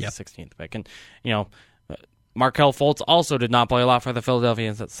pick versus a 16th pick, and Markelle Fultz also did not play a lot for the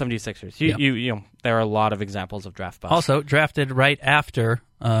Philadelphia 76ers. There are a lot of examples of draft busts. Also drafted right after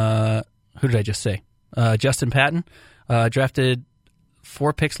who did I just say? Justin Patton, drafted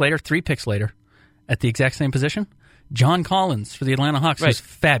 3 picks later, at the exact same position. John Collins for the Atlanta Hawks was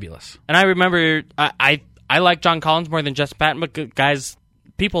fabulous. And I remember I like John Collins more than Justin Patton, but guys,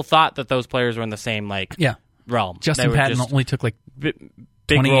 people thought that those players were in the same realm. Justin Patton only took like big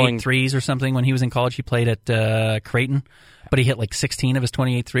 28 rolling threes or something when he was in college. He played at Creighton, but he hit like 16 of his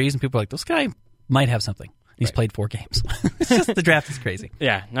 28 threes, and people were like, this guy might have something. He's played 4 games. It's just the draft is crazy.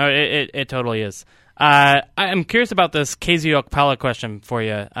 Yeah, no, it totally is. I'm curious about this KZ Okpala question for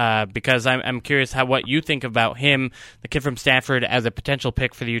you because I'm curious what you think about him, the kid from Stanford, as a potential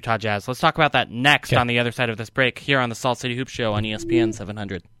pick for the Utah Jazz. Let's talk about that next on the other side of this break here on the Salt City Hoops Show on ESPN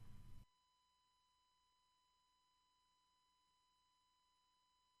 700.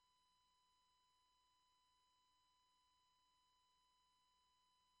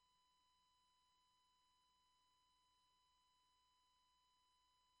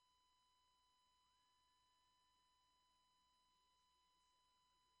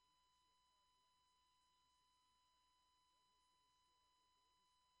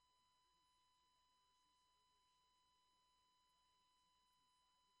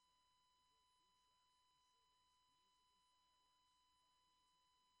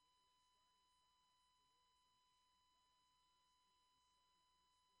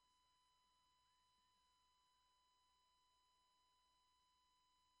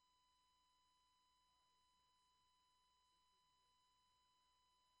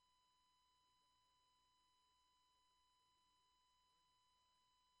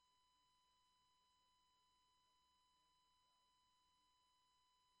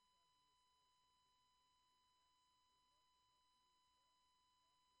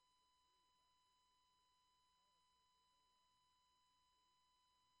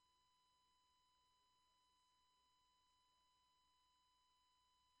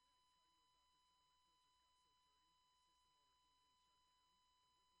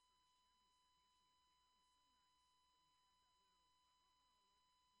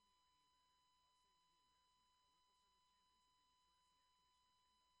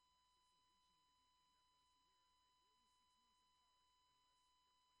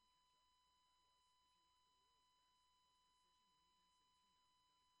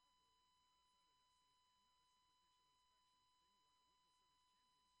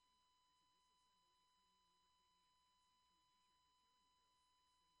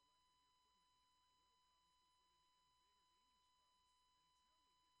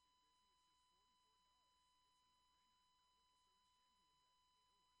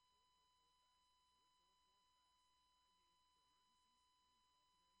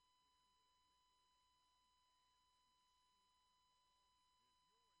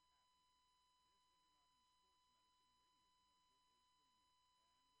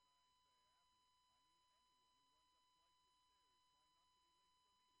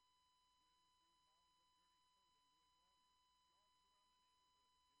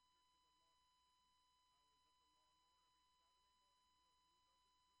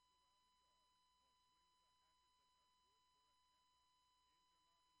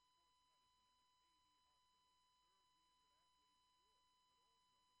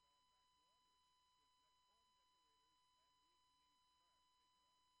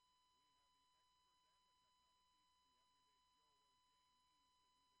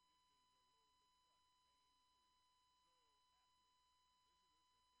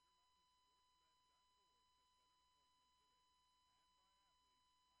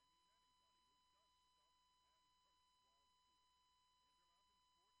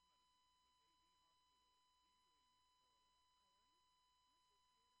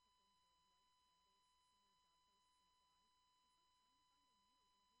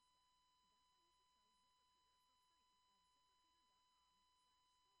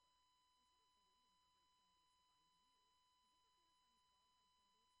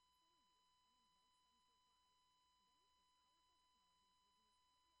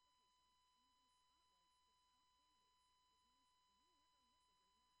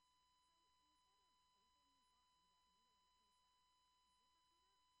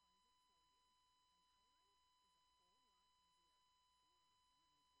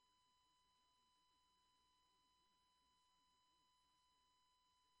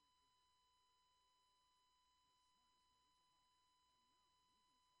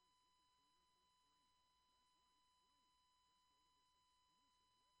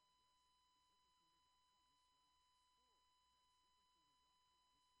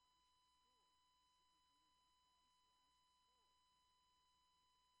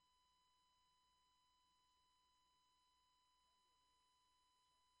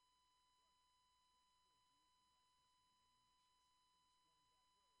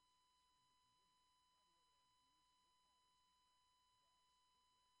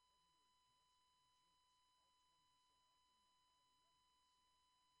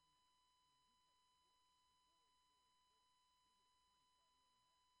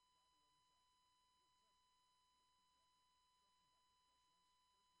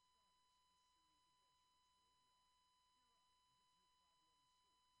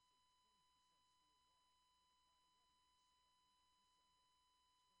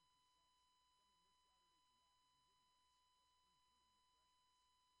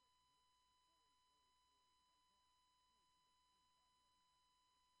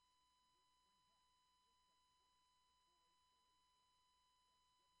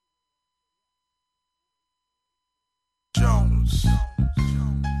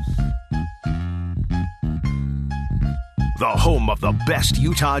 The home of the best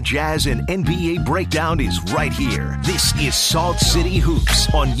Utah Jazz and NBA breakdown is right here. This is Salt City Hoops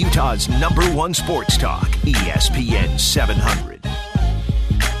on Utah's #1 sports talk, ESPN 700.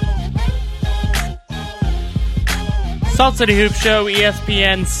 Salt City Hoop Show,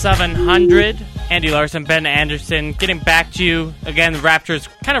 ESPN 700. Andy Larson, Ben Anderson, getting back to you. Again, the Raptors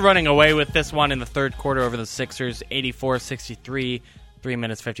kind of running away with this one in the third quarter over the Sixers, 84-63, 3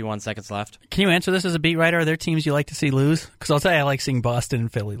 minutes, 51 seconds left. Can you answer this as a beat writer? Are there teams you like to see lose? Because I'll tell you, I like seeing Boston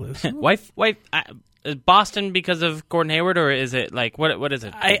and Philly lose. Is Boston because of Gordon Hayward, or is it like, what is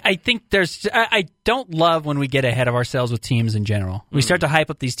it? I think I don't love when we get ahead of ourselves with teams in general. We start to hype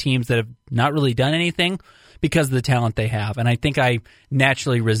up these teams that have not really done anything because of the talent they have. And I think I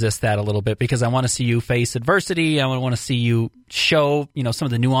naturally resist that a little bit because I want to see you face adversity. I want to see you show, some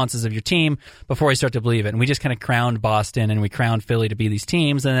of the nuances of your team before I start to believe it. And we just kind of crowned Boston and we crowned Philly to be these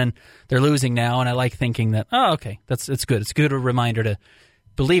teams, and then they're losing now. And I like thinking that, okay, it's good. It's a good reminder to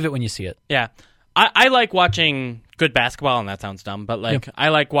believe it when you see it. Yeah. I like watching good basketball, and that sounds dumb, but I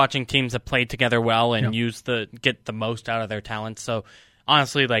like watching teams that play together well and get the most out of their talent. So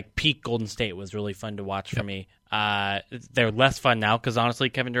honestly, peak Golden State was really fun to watch for me. They're less fun now because honestly,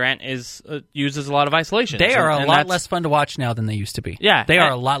 Kevin Durant uses a lot of isolation. They are a lot less fun to watch now than they used to be. Yeah, they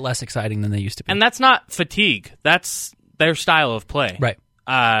are a lot less exciting than they used to be. And that's not fatigue. That's their style of play. Right.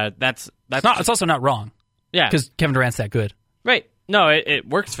 It's also not wrong. Yeah, because Kevin Durant's that good. Right. No, it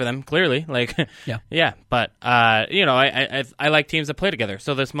works for them, clearly. Yeah. But, I like teams that play together.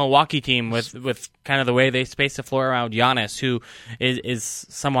 So this Milwaukee team with kind of the way they space the floor around Giannis, who is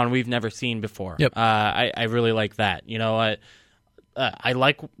someone we've never seen before. Yep. I really like that. I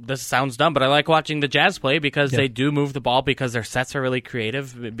like, this sounds dumb, but I like watching the Jazz play because they do move the ball, because their sets are really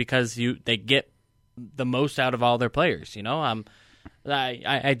creative, because they get the most out of all their players,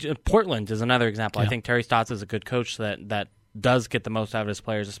 Portland is another example. Yeah. I think Terry Stotts is a good coach that does get the most out of his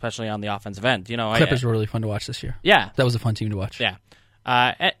players, especially on the offensive end. Clippers were really fun to watch this year. Yeah. That was a fun team to watch. Yeah.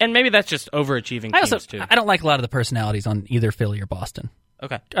 And maybe that's just overachieving teams, too. I don't like a lot of the personalities on either Philly or Boston.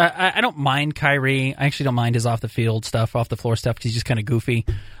 Okay. I don't mind Kyrie. I actually don't mind his off-the-field stuff, off-the-floor stuff, because he's just kind of goofy.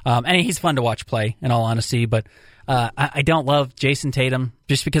 And he's fun to watch play, in all honesty. But I don't love Jason Tatum,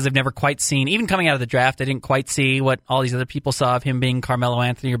 just because I've never quite seen, even coming out of the draft, I didn't quite see what all these other people saw of him being Carmelo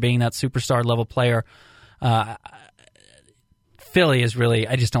Anthony or being that superstar-level player. Philly is really,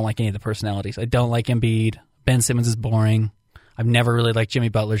 I just don't like any of the personalities. I don't like Embiid. Ben Simmons is boring. I've never really liked Jimmy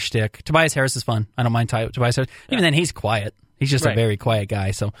Butler's shtick. Tobias Harris is fun. I don't mind Tobias Harris. Even then, he's quiet. He's just a very quiet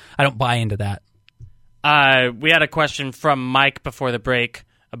guy, so I don't buy into that. We had a question from Mike before the break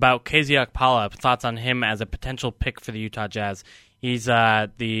about KZ Okpala. Thoughts on him as a potential pick for the Utah Jazz. He's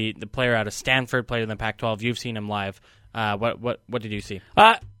the player out of Stanford, played in the Pac-12. You've seen him live. What did you see?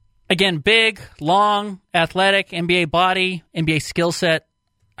 Again, big, long, athletic, NBA body, NBA skill set.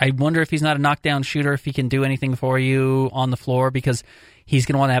 I wonder if he's not a knockdown shooter, if he can do anything for you on the floor, because he's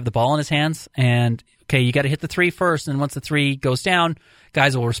going to want to have the ball in his hands. And, okay, you got to hit the three first, and once the three goes down,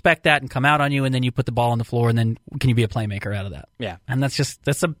 guys will respect that and come out on you, and then you put the ball on the floor, and then can you be a playmaker out of that? Yeah. And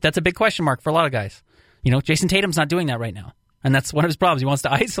that's a big question mark for a lot of guys. Jason Tatum's not doing that right now. And that's one of his problems. He wants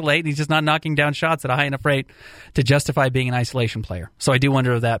to isolate, and he's just not knocking down shots at a high enough rate to justify being an isolation player. So I do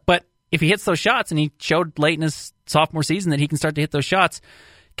wonder that. But if he hits those shots, and he showed late in his sophomore season that he can start to hit those shots,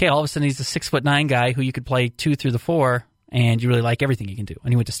 okay, all of a sudden he's a 6'9" guy who you could play 2 through the 4, and you really like everything he can do.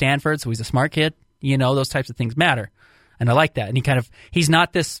 And he went to Stanford, so he's a smart kid. Those types of things matter. And I like that. And he's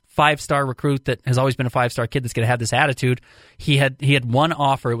not this 5-star recruit that has always been a 5-star kid that's going to have this attitude. He had one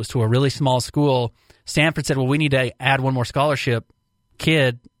offer. It was to a really small school. Stanford said, well, we need to add one more scholarship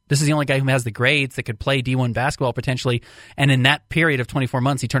kid. This is the only guy who has the grades that could play D1 basketball potentially. And in that period of 24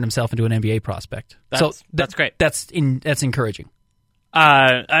 months, he turned himself into an NBA prospect. That's great. That's encouraging.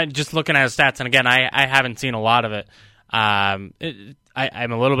 Just looking at his stats, and again, I haven't seen a lot of it. I'm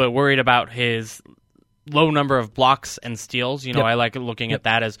a little bit worried about his low number of blocks and steals. I like looking at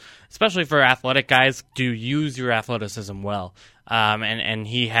that, as especially for athletic guys, do use your athleticism well. And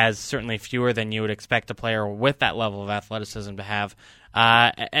he has certainly fewer than you would expect a player with that level of athleticism to have.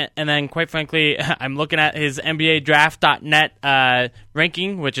 And then, quite frankly, I'm looking at his NBA Draft.net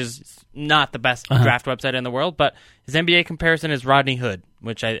ranking, which is not the best draft website in the world, but his NBA comparison is Rodney Hood,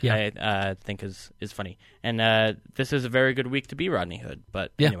 which I think is funny. And this is a very good week to be Rodney Hood.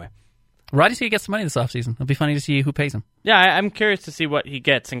 But anyway. Rodney's going to get some money this offseason. It'll be funny to see who pays him. Yeah, I'm curious to see what he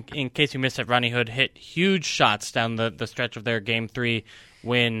gets. In case you missed it, Rodney Hood hit huge shots down the stretch of their Game 3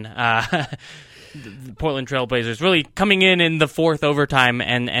 win. The Portland Trail Blazers really coming in the fourth overtime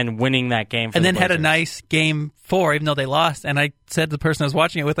and winning that game for and the then Blazers. Had a nice Game 4, even though they lost. And I said to the person I was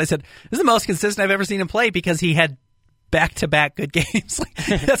watching it with, I said, this is the most consistent I've ever seen him play, because he had back-to-back good games.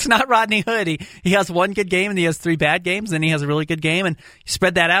 That's not Rodney Hood. He has one good game and he has 3 bad games, then he has a really good game, and you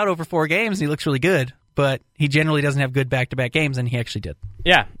spread that out over 4 games and he looks really good. But he generally doesn't have good back-to-back games, and he actually did.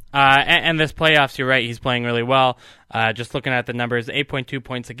 Yeah, and this playoffs, you're right, he's playing really well. Just looking at the numbers, 8.2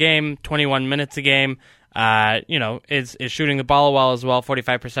 points a game, 21 minutes a game. Is shooting the ball well as well,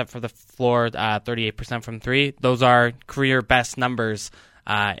 45% from the floor, 38% from 3. Those are career best numbers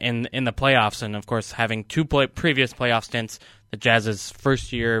in the playoffs, and of course having 2 previous playoff stints, the Jazz's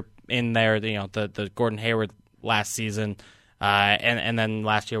first year in there, the Gordon Hayward last season, and then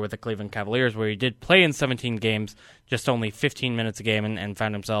last year with the Cleveland Cavaliers, where he did play in 17 games, just only 15 minutes a game, and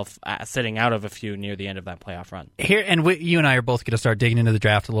found himself sitting out of a few near the end of that playoff run. Here, and you and I are both going to start digging into the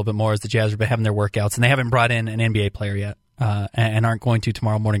draft a little bit more as the Jazz are having their workouts, and they haven't brought in an NBA player yet, and aren't going to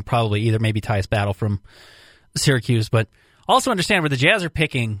tomorrow morning probably either. Maybe Tyus Battle from Syracuse, but also understand where the Jazz are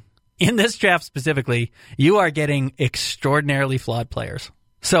picking in this draft specifically. You are getting extraordinarily flawed players.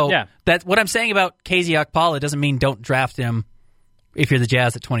 So that what I'm saying about KZ Okpala doesn't mean don't draft him if you're the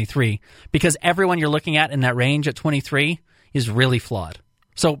Jazz at 23, because everyone you're looking at in that range at 23 is really flawed.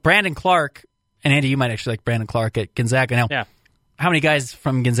 So Brandon Clark, and Andy, you might actually like Brandon Clark at Gonzaga. Now, how many guys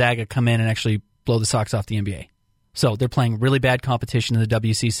from Gonzaga come in and actually blow the socks off the NBA? So they're playing really bad competition in the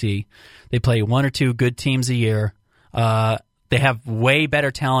WCC. They play 1 or 2 good teams a year. They have way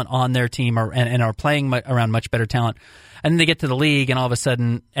better talent on their team and are playing around much better talent. And then they get to the league, and all of a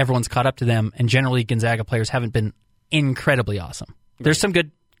sudden, everyone's caught up to them, and generally Gonzaga players haven't been incredibly awesome. There's some good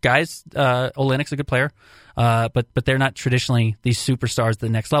guys. Olynyk's a good player, but they're not traditionally these superstars at the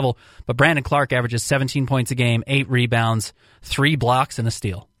next level. But Brandon Clark averages 17 points a game, 8 rebounds, 3 blocks, and a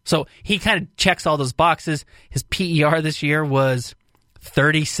steal. So he kind of checks all those boxes. His PER this year was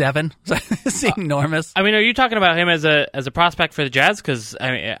 37. It's enormous. I mean, are you talking about him as a prospect for the Jazz? Because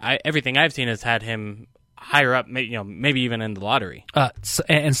everything I've seen has had him higher up, maybe even in the lottery.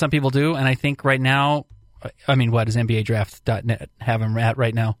 And some people do, and I think right now, what does NBADraft.net have him at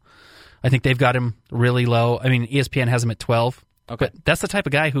right now? I think they've got him really low. I mean, ESPN has him at 12. Okay. But that's the type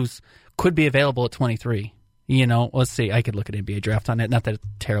of guy could be available at 23. Let's see. I could look at NBADraft.net. Not that it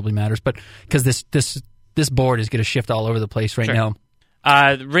terribly matters, but because this board is going to shift all over the place right now.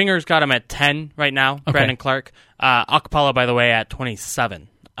 Ringer's got him at 10 right now, okay. Brandon Clark. Okpala, by the way, at 27.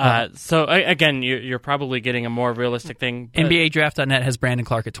 So, again, you're probably getting a more realistic thing. NBADraft.net has Brandon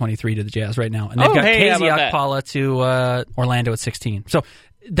Clark at 23 to the Jazz right now. And they've got KZ Okpala to Orlando at 16. So,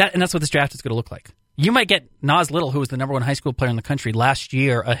 that's what this draft is going to look like. You might get Nas Little, who was the number 1 high school player in the country last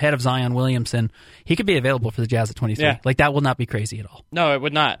year, ahead of Zion Williamson. He could be available for the Jazz at 23. Yeah. That will not be crazy at all. No, it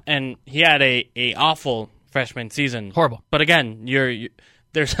would not. And he had a awful freshman season. Horrible. But again,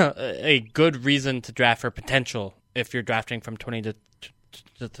 there's a good reason to draft for potential if you're drafting from 20 to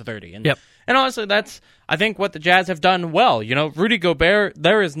 30. And honestly, that's, I think, what the Jazz have done well. Rudy Gobert,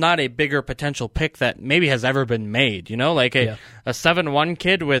 there is not a bigger potential pick that maybe has ever been made. Like a 7'1"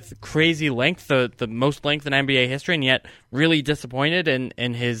 kid with crazy length, the most length in NBA history, and yet really disappointed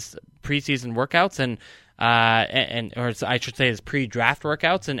in his preseason workouts or I should say his pre-draft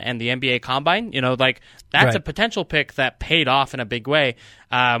workouts and the NBA Combine. That's a potential pick that paid off in a big way.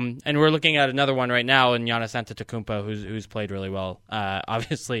 And we're looking at another one right now in Giannis Antetokounmpo, who's played really well.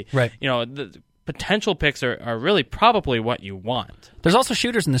 Obviously, right. The potential picks are really probably what you want. There's also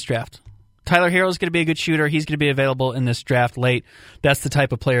shooters in this draft. Tyler Herro is going to be a good shooter. He's going to be available in this draft late. That's the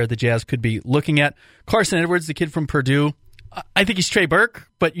type of player the Jazz could be looking at. Carson Edwards, the kid from Purdue. I think he's Trey Burke,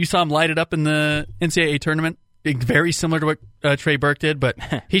 but you saw him light it up in the NCAA tournament. Very similar to what Trey Burke did, but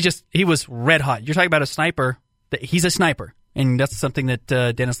he was red hot. You're talking about a sniper. He's a sniper, and that's something that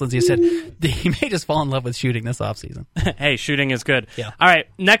Dennis Lindsay has said. He may just fall in love with shooting this offseason. Hey, shooting is good. Yeah. All right,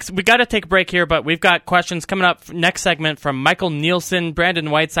 next, we got to take a break here, but we've got questions coming up. Next segment from Michael Nielsen, Brandon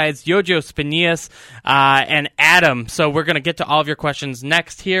Whitesides, Yojo Spinias, and Adam. So we're going to get to all of your questions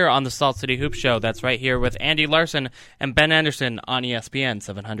next here on the Salt City Hoop Show. That's right here with Andy Larson and Ben Anderson on ESPN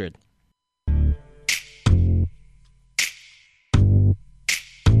 700.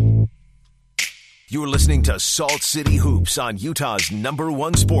 You're listening to Salt City Hoops on Utah's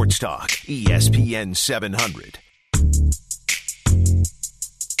 #1 sports talk, ESPN 700.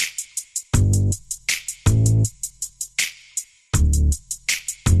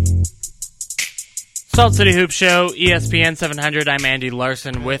 Salt City Hoop Show, ESPN 700. I'm Andy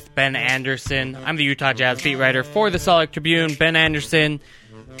Larson with Ben Anderson. I'm the Utah Jazz beat writer for the Salt Lake Tribune. Ben Anderson,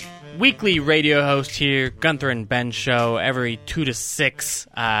 weekly radio host here, Gunther and Ben show every 2 to 6,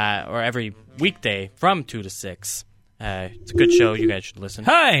 or every weekday from 2 to 6. It's a good show. You guys should listen.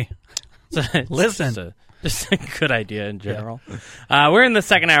 Hi. Listen. Just a good idea in general. Yeah. We're in the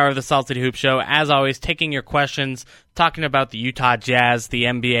second hour of the Salt City Hoop Show. As always, taking your questions, talking about the Utah Jazz, the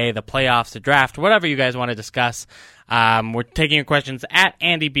NBA, the playoffs, the draft, whatever you guys want to discuss. We're taking your questions at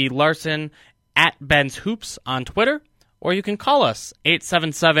Andy B. Larson, at Ben's Hoops on Twitter, or you can call us,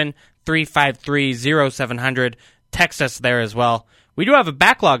 877-353-0700. Text us there as well. We do have a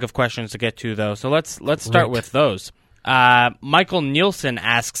backlog of questions to get to, though, so let's start with those. Michael Nielsen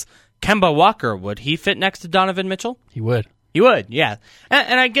asks, Kemba Walker, would he fit next to Donovan Mitchell? He would. He would, yeah.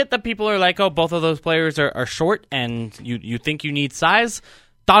 And I get that people are like, oh, both of those players are short, and you think you need size.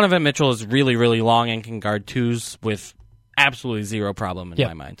 Donovan Mitchell is really, really long and can guard twos with absolutely zero problem in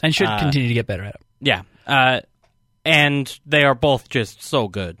my mind. And should continue to get better at it. Yeah. And they are both just so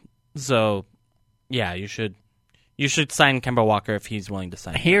good. So, yeah, you should sign Kemba Walker if he's willing to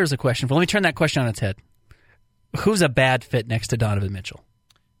sign. Here's a question. Let me turn that question on its head. Who's a bad fit next to Donovan Mitchell?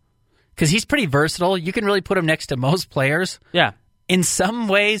 Because he's pretty versatile. You can really put him next to most players. Yeah. In some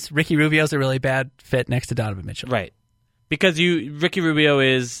ways, Ricky Rubio's a really bad fit next to Donovan Mitchell. Right. Because Ricky Rubio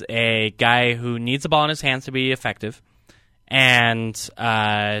is a guy who needs the ball in his hands to be effective and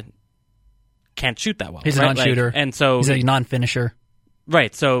can't shoot that well. He's a non-shooter. And so he's a non-finisher.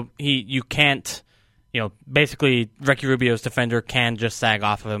 Right. So you can't, basically Ricky Rubio's defender can just sag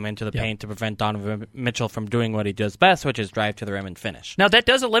off of him into the paint to prevent Donovan Mitchell from doing what he does best, which is drive to the rim and finish. Now, that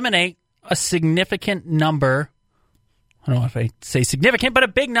does eliminate a significant number, I don't know if I say significant, but a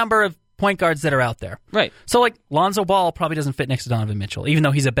big number of point guards that are out there. Right. So, like, Lonzo Ball probably doesn't fit next to Donovan Mitchell, even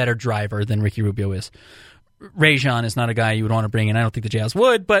though he's a better driver than Ricky Rubio is. Rajon is not a guy you would want to bring in. I don't think the Jazz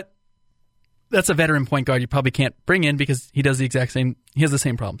would, but that's a veteran point guard you probably can't bring in because he does the exact same. He has the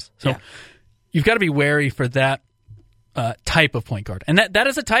same problems. So you've got to be wary for that type of point guard, and that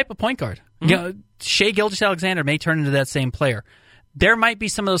is a type of point guard. Mm-hmm. Shai Gilgeous-Alexander may turn into that same player. There might be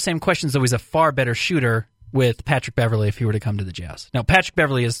some of those same questions, though he's a far better shooter with Patrick Beverley if he were to come to the Jazz. Now, Patrick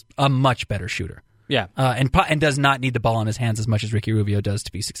Beverley is a much better shooter. Yeah. And does not need the ball in his hands as much as Ricky Rubio does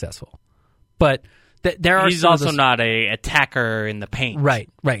to be successful. But there are he's also not a attacker in the paint. Right.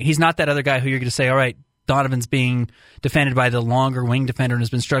 He's not that other guy who you're going to say, all right, Donovan's being defended by the longer wing defender and has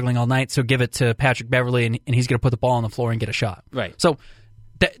been struggling all night, so give it to Patrick Beverley and he's going to put the ball on the floor and get a shot. Right. So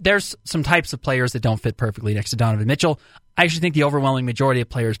there's some types of players that don't fit perfectly next to Donovan Mitchell. I actually think the overwhelming majority of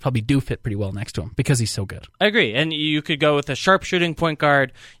players probably do fit pretty well next to him because he's so good. I agree. And you could go with a sharpshooting point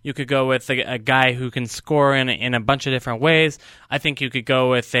guard. You could go with a guy who can score in a bunch of different ways. I think you could go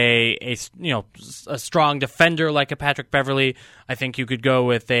with a strong defender like a Patrick Beverley. I think you could go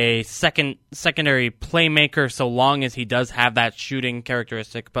with a secondary playmaker so long as he does have that shooting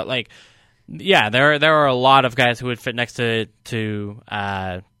characteristic. But there are a lot of guys who would fit next to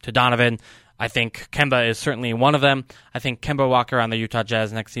Donovan. I think Kemba is certainly one of them. I think Kemba Walker on the Utah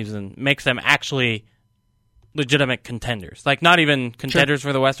Jazz next season makes them actually legitimate contenders. Like, not even contenders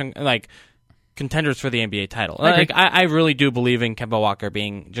for the Western, like contenders for the NBA title. I really do believe in Kemba Walker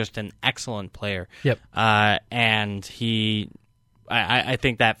being just an excellent player. Yep. And I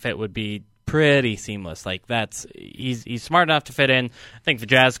think that fit would be pretty seamless. Like, he's smart enough to fit in. I think the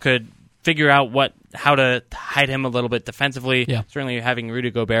Jazz could figure out how to hide him a little bit defensively. Yeah. Certainly having Rudy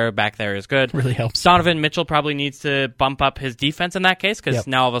Gobert back there is good. Really helps. Donovan Mitchell probably needs to bump up his defense in that case because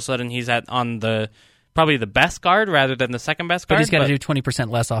now all of a sudden he's on probably the best guard rather than the second best guard. But he's got to do 20%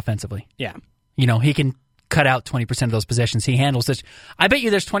 less offensively. Yeah. He can cut out 20% of those possessions. He handles this. I bet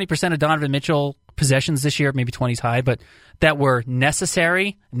you there's 20% of Donovan Mitchell possessions this year, maybe 20's high, but that were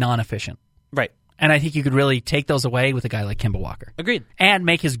necessary, non-efficient. Right. And I think you could really take those away with a guy like Kemba Walker. Agreed. And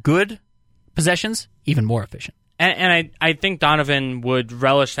make his good possessions even more efficient. And I think Donovan would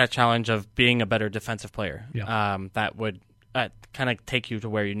relish that challenge of being a better defensive player. Yeah. That would kind of take you to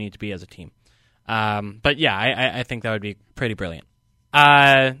where you need to be as a team. But yeah, I think that would be pretty brilliant.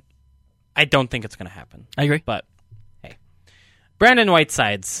 I don't think it's going to happen. I agree. But hey. Brandon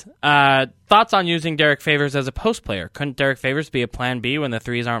Whitesides, thoughts on using Derek Favors as a post player? Couldn't Derek Favors be a plan B when the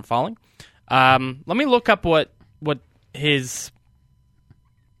threes aren't falling? Let me look up what his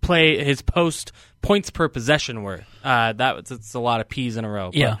post points per possession were. It's a lot of P's in a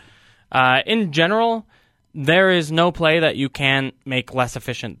row. Yeah. But, in general, there is no play that you can make less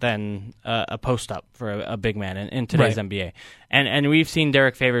efficient than a post up for a big man in today's NBA. And we've seen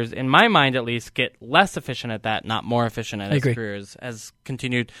Derek Favors, in my mind at least, get less efficient at that, not more efficient as his career has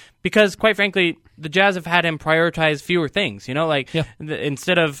continued. Because, quite frankly, the Jazz have had him prioritize fewer things.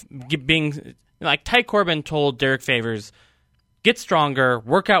 Instead of being like Ty Corbin told Derek Favors, get stronger,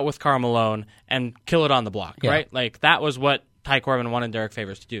 work out with Karl Malone, and kill it on the block, right? Like, that was what Ty Corbin wanted Derek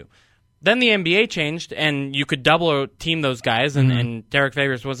Favors to do. Then the NBA changed, and you could double team those guys, and Derek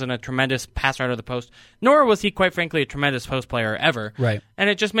Favors wasn't a tremendous passer out of the post, nor was he, quite frankly, a tremendous post player ever. Right.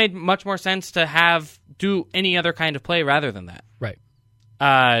 And it just made much more sense to do any other kind of play rather than that. Right.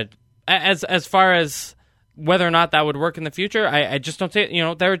 As far as whether or not that would work in the future, I just don't see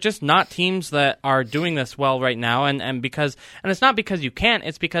it. There are just not teams that are doing this well right now, and it's not because you can't,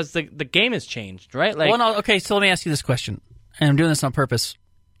 it's because the game has changed, right? Okay, so let me ask you this question, and I'm doing this on purpose.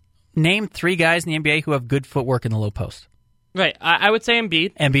 Name 3 guys in the NBA who have good footwork in the low post. Right. I would say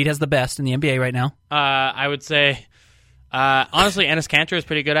Embiid. Embiid has the best in the NBA right now. I would say, honestly, Enes Kanter is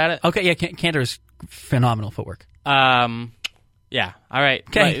pretty good at it. Okay, yeah, Kanter is phenomenal footwork. Yeah. All right.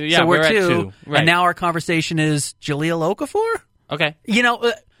 Okay, yeah, so we're at 2. 2. Right. And now our conversation is Jahlil Okafor? Okay.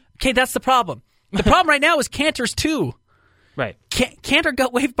 Okay, that's the problem. The problem right now is Kanter's 2. Right. Kanter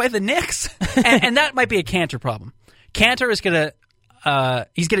got waived by the Knicks, and that might be a Kanter problem. Kanter is going to...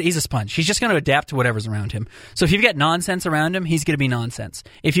 he's a sponge. He's just going to adapt to whatever's around him. So if you've got nonsense around him, he's going to be nonsense.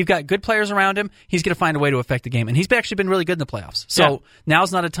 If you've got good players around him, he's going to find a way to affect the game. And he's actually been really good in the playoffs. So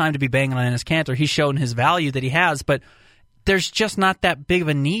now's not a time to be banging on Enes Kanter. He's shown his value that he has, but there's just not that big of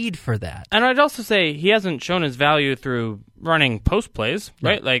a need for that. And I'd also say he hasn't shown his value through running post plays,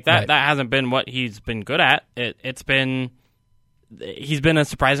 right? Like that hasn't been what he's been good at. He's been a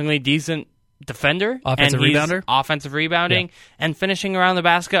surprisingly decent defender, offensive rebounding, and finishing around the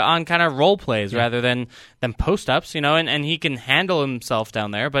basket on kind of role plays rather than post ups, and he can handle himself down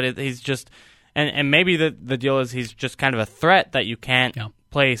there. But he's just, and maybe the deal is he's just kind of a threat that you can't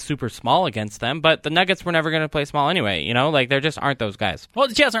play super small against them. But the Nuggets were never going to play small anyway, there just aren't those guys. Well,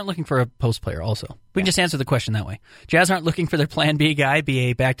 the Jazz aren't looking for a post player. Also, we can just answer the question that way. Jazz aren't looking for their Plan B guy be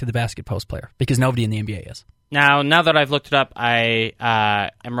a back to the basket post player because nobody in the NBA is. Now that I've looked it up, I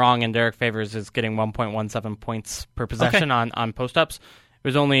am wrong, and Derek Favors is getting 1.17 points per possession on post-ups. It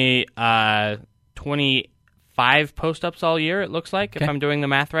was only 25 post-ups all year, it looks like, if I'm doing the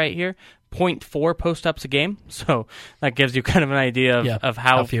math right here. 0.4 post-ups a game, so that gives you kind of an idea of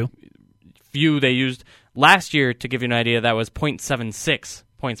how few they used. Last year, to give you an idea, that was 0.76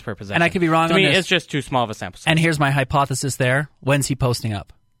 points per possession. And I could be wrong to on me, this. It's just too small of a sample size. And here's my hypothesis there. When's he posting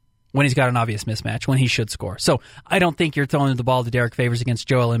up? When he's got an obvious mismatch, when he should score. So I don't think you're throwing the ball to Derek Favors against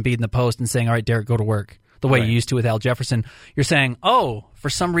Joel Embiid in the post and saying, all right, Derek, go to work, the way you used to with Al Jefferson. You're saying, for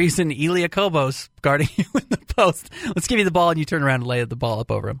some reason, Ilya Kobos guarding you in the post. Let's give you the ball, and you turn around and lay the ball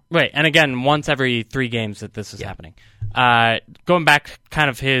up over him. Right, and again, once every 3 games that this is happening. Going back kind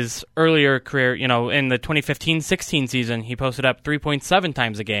of his earlier career, in the 2015-16 season, he posted up 3.7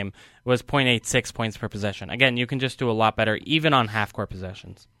 times a game. It was 0.86 points per possession. Again, you can just do a lot better, even on half-court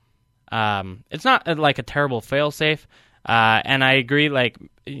possessions. It's not like a terrible fail-safe, and I agree,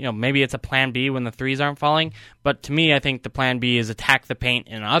 maybe it's a plan B when the threes aren't falling, but to me, I think the plan B is attack the paint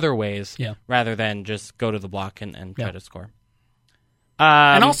in other ways rather than just go to the block and try to score.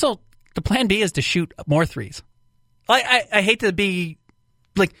 And also, the plan B is to shoot more threes. I hate to be,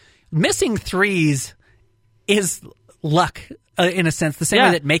 missing threes is luck. In a sense, the same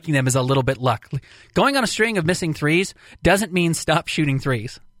way that making them is a little bit luck. Going on a string of missing threes doesn't mean stop shooting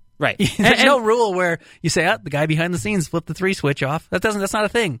threes. Right. There's no rule where you say, the guy behind the scenes flipped the 3 switch off. That's not a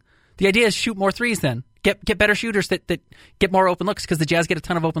thing. The idea is shoot more threes then. Get better shooters that get more open looks because the Jazz get a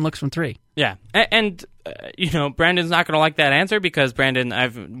ton of open looks from 3. Yeah. And Brandon's not going to like that answer because Brandon,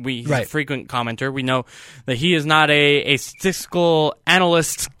 he's a frequent commenter. We know that he is not a statistical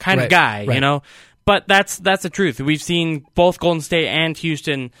analyst kind of guy, But that's the truth. We've seen both Golden State and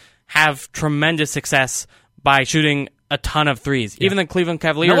Houston have tremendous success by shooting a ton of threes. Even the Cleveland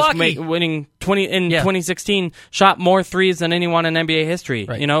Cavaliers winning 2016 shot more threes than anyone in NBA history.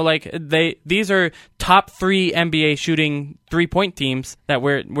 Right. These are top 3 NBA shooting 3-point teams that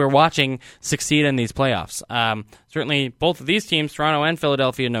we're watching succeed in these playoffs. Certainly both of these teams, Toronto and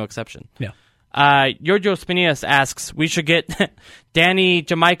Philadelphia, no exception. Yeah. Giorgio Spinias asks, we should get Danny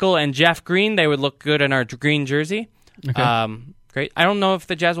Jamichael and Jeff Green. They would look good in our green jersey. Okay. Great. I don't know if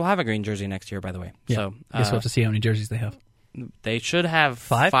the Jazz will have a green jersey next year, by the way. Yeah. So I guess we'll have to see how many jerseys they have. They should have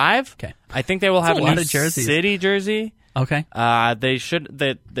 5? Okay. I think they will have a new city jersey. Okay.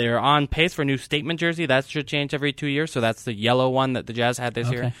 They're on pace for a new statement jersey. That should change every 2 years. So that's the yellow one that the Jazz had this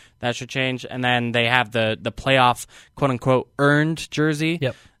year. That should change. And then they have the playoff, quote unquote, earned jersey.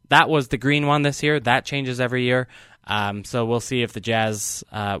 Yep. That was the green one this year. That changes every year. So we'll see if the Jazz,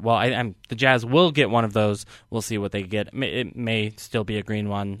 the Jazz will get one of those. We'll see what they get. It may still be a green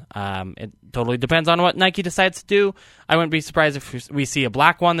one. It totally depends on what Nike decides to do. I wouldn't be surprised if we see a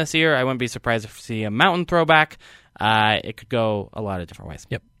black one this year. I wouldn't be surprised if we see a mountain throwback. It could go a lot of different ways.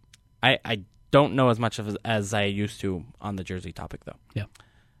 Yep. I don't know as much as I used to on the jersey topic, though. Yeah.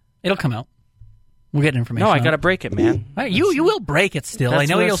 It'll come out. We'll get information. No, I on got to it. break it, man. You will break it still. I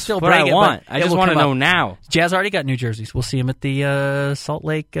know you'll still what break I it. want. But I it just will want to come know out. now. Jazz already got new jerseys. We'll see them at the Salt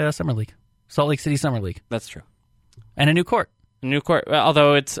Lake Summer League. Salt Lake City Summer League. That's true. And a new court. New court,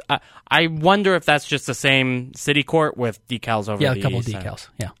 although it's, I wonder if that's just the same city court with decals over Yeah, the a couple of center. decals.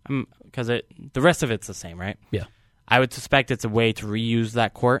 Yeah. Because the rest of it's the same, right? Yeah. I would suspect it's a way to reuse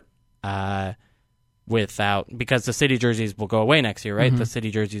that court because the city jerseys will go away next year, right? Mm-hmm. The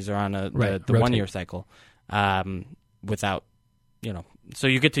city jerseys are on the Rotate. 1 year cycle without, so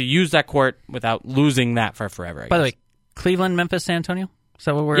you get to use that court without losing that for forever. By the way, Cleveland, Memphis, San Antonio? Is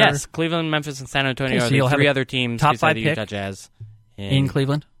that what we're... Yes, Cleveland, Memphis, and San Antonio Okay, so are you'll the have three a other teams top beside 5 the pick Utah Jazz. in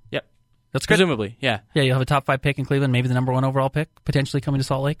Cleveland? Yep. That's good. Presumably, yeah. Yeah, you'll have a top 5 pick in Cleveland, maybe the number 1 overall pick, potentially coming to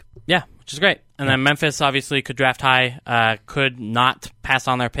Salt Lake. Yeah, which is great. And then Memphis obviously could draft high, could not pass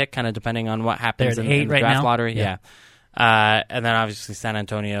on their pick, kind of depending on what happens They're in at 8 the right draft now. lottery. Yeah. And then obviously San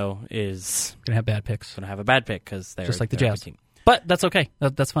Antonio is Going to have bad picks. going to have a bad pick because they're Just like the they're a Jazz. good team. But that's okay.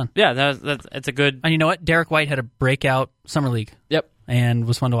 That's fun. Yeah, that's it's a good. And you know what? Derek White had a breakout Summer League. Yep. And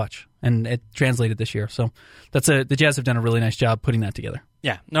was fun to watch. And it translated this year. So the Jazz have done a really nice job putting that together.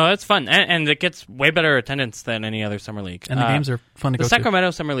 Yeah, no, it's fun, and it gets way better attendance than any other summer league. And the games are fun to go The to.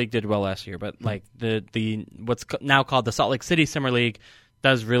 Sacramento Summer League did well last year, but like the what's now called the Salt Lake City Summer League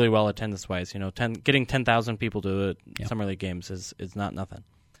does really well attendance wise. Getting 10,000 people to the Summer League games is not nothing.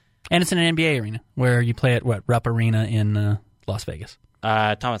 And it's in an NBA arena where you play at Rupp Arena in Las Vegas.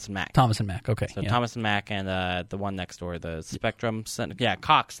 Thomas and Mack. Thomas and Mack. Okay. So yeah. Thomas and Mack and the one next door, the Spectrum Center. Yeah,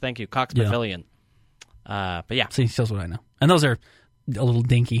 Cox. Thank you, Cox Yeah. Pavilion. But yeah, See, shows what I know. And those are a little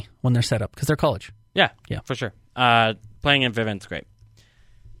dinky when they're set up because they're college. yeah, for sure. Playing in Vivint's great.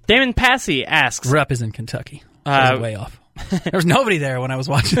 Damon Passy asks, Rupp is in Kentucky. So I was way off. There was nobody there when I was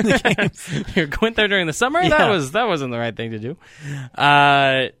watching the games. "You went there during the summer? Yeah. That wasn't the right thing to do."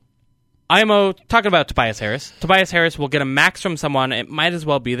 IMO talking about Tobias Harris. Tobias Harris will get a max from someone. It might as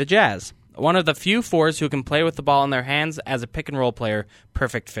well be the Jazz. One of the few fours who can play with the ball in their hands as a pick and roll player.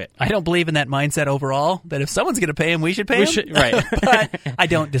 Perfect fit. I don't believe in that mindset overall, that if someone's going to pay him, we should pay him. Right. But I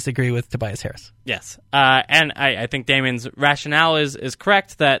don't disagree with Tobias Harris. Yes. And I think Damon's rationale is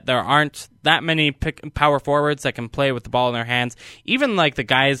correct that there aren't that many power forwards that can play with the ball in their hands. Even like the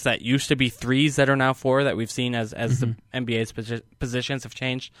guys that used to be threes that are now four that we've seen as the NBA's positions have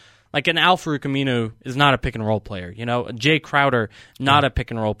changed. Like an Al-Farouq Aminu is not a pick and roll player. Jay Crowder, not a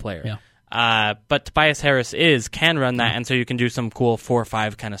pick and roll player. Yeah. But Tobias Harris can run that, and so you can do some cool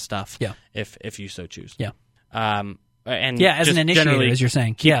 4-5 kind of stuff. Yeah. If you so choose. Yeah. And As just an initiator, generally as you're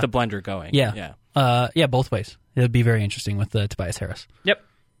saying. keep Yeah. the blender going. Yeah. Both ways. It would be very interesting with Tobias Harris. Yep.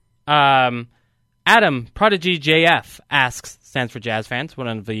 Adam Prodigy JF asks, stands for Jazz fans, one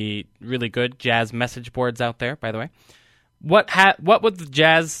of the really good Jazz message boards out there, by the way. What would the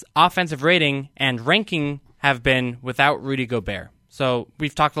Jazz offensive rating and ranking have been without Rudy Gobert? So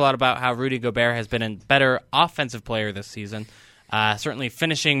we've talked a lot about how Rudy Gobert has been a better offensive player this season, certainly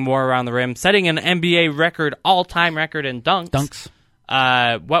finishing more around the rim, setting an NBA record, all-time record in dunks.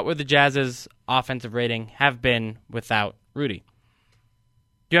 What would the Jazz's offensive rating have been without Rudy?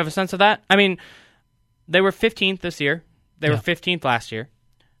 Do you have a sense of that? I mean, they were 15th this year. They were 15th last year.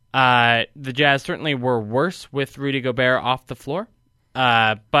 The Jazz certainly were worse with Rudy Gobert off the floor.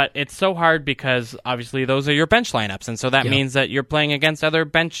 But it's so hard because obviously those are your bench lineups, and so that means that you're playing against other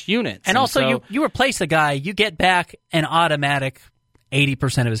bench units. And also, so, you replace a guy, you get back an automatic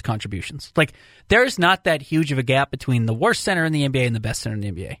 80% of his contributions. Like, there's not that huge of a gap between the worst center in the NBA and the best center in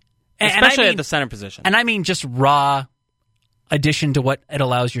the NBA. especially at the center position. And I mean just raw addition to what it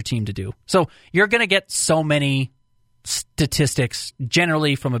allows your team to do. So you're going to get so many statistics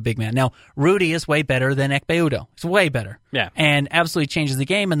generally from a big man. Now, Rudy is way better than Ekpe Udoh. He's way better. Yeah. And absolutely changes the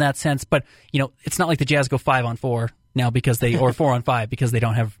game in that sense. But, it's not like the Jazz go 5-on-4 now or 4-on-5 because they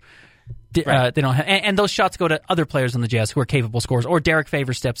don't have and those shots go to other players on the Jazz who are capable scorers, or Derek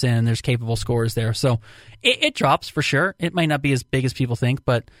Favors steps in and there's capable scorers there. So it drops for sure. It might not be as big as people think,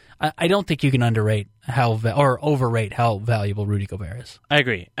 but I don't think you can underrate or overrate how valuable Rudy Gobert is. I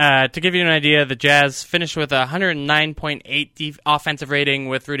agree. To give you an idea, the Jazz finished with a 109.8 offensive rating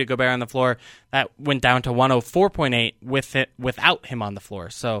with Rudy Gobert on the floor. That went down to 104.8 without him on the floor.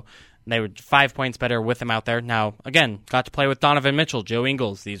 So they were 5 points better with him out there. Now, again, got to play with Donovan Mitchell, Joe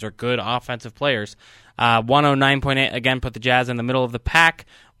Ingles. These are good offensive players. 109.8, again, put the Jazz in the middle of the pack.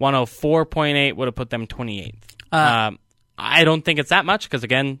 104.8 would have put them 28th. I don't think it's that much because,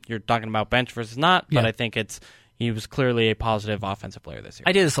 again, you're talking about bench versus not, but I think he was clearly a positive offensive player this year.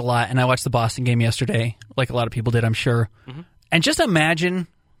 I did this a lot, and I watched the Boston game yesterday, like a lot of people did, I'm sure. Mm-hmm. And just imagine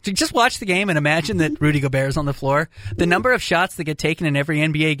Just watch the game and imagine that Rudy Gobert is on the floor. The number of shots that get taken in every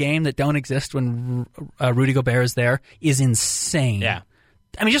NBA game that don't exist when Rudy Gobert is there is insane. Yeah.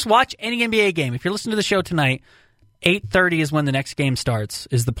 I mean, just watch any NBA game. If you're listening to the show tonight, 8:30 is when the next game starts,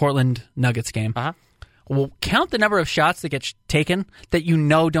 is the Portland Nuggets game. Uh-huh. Well, count the number of shots that get taken that you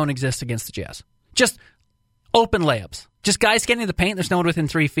know don't exist against the Jazz. Just open layups. Just guys getting to the paint, there's no one within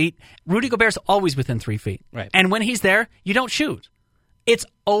 3 feet. Rudy Gobert's always within 3 feet. Right. And when he's there, you don't shoot. It's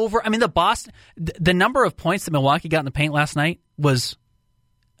over. I mean, the number of points that Milwaukee got in the paint last night was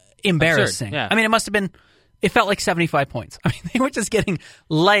embarrassing. Absurd, yeah. I mean, it felt like 75 points. I mean, they were just getting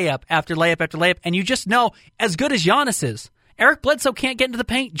layup after layup after layup, and you just know, as good as Giannis is, Eric Bledsoe can't get into the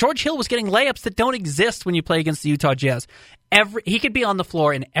paint. George Hill was getting layups that don't exist when you play against the Utah Jazz. He could be on the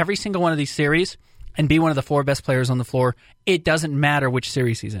floor in every single one of these series and be one of the 4 best players on the floor. It doesn't matter which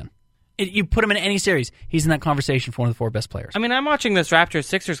series he's in. You put him in any series, he's in that conversation for one of the 4 best players. I mean, I'm watching this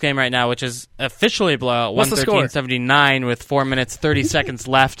Raptors-Sixers game right now, which is officially a blowout, What's the score? 113-79 with 4 minutes, 30 seconds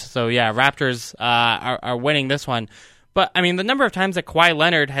left. So, yeah, Raptors are winning this one. But, I mean, the number of times that Kawhi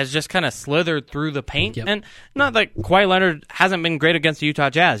Leonard has just kind of slithered through the paint, and not that Kawhi Leonard hasn't been great against the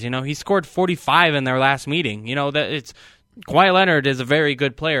Utah Jazz. You know, he scored 45 in their last meeting. You know, Kawhi Leonard is a very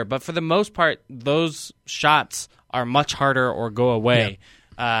good player, but for the most part, those shots are much harder or go away.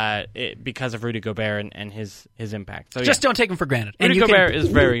 Because of Rudy Gobert and his impact. So, just don't take him for granted. Rudy Gobert is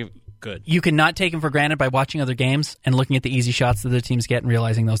very good. You cannot take him for granted by watching other games and looking at the easy shots that the teams get and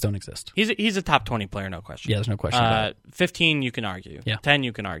realizing those don't exist. He's a top 20 player, no question. Yeah, there's no question about it. 15, you can argue. Yeah. 10,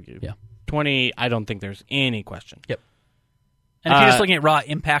 you can argue. Yeah. 20, I don't think there's any question. Yep. And if you're just looking at raw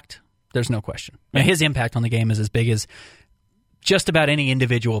impact, there's no question. Now, his impact on the game is as big as just about any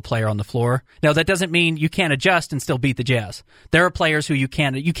individual player on the floor. Now, that doesn't mean you can't adjust and still beat the Jazz. There are players who you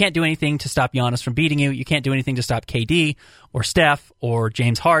can't do anything to stop Giannis from beating you. You can't do anything to stop KD or Steph or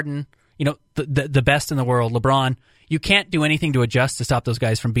James Harden. You know, the best in the world, LeBron. You can't do anything to adjust to stop those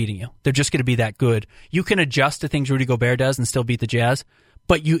guys from beating you. They're just going to be that good. You can adjust to things Rudy Gobert does and still beat the Jazz,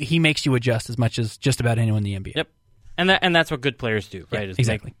 but he makes you adjust as much as just about anyone in the NBA. Yep. And that's what good players do, right? Yeah,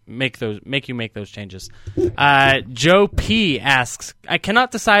 exactly. Make you make those changes. Joe P asks, I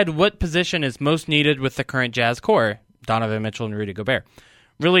cannot decide what position is most needed with the current Jazz core, Donovan Mitchell and Rudy Gobert.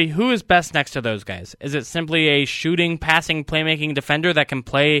 Really, who is best next to those guys? Is it simply a shooting, passing, playmaking defender that can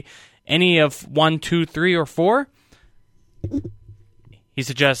play any of 1, 2, 3, or 4? He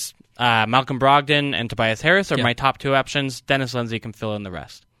suggests Malcolm Brogdon and Tobias Harris are my top 2 options. Dennis Lindsey can fill in the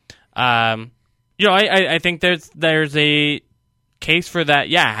rest. You know, I think there's a case for that.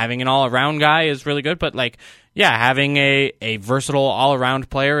 Yeah, having an all-around guy is really good, but having a versatile all-around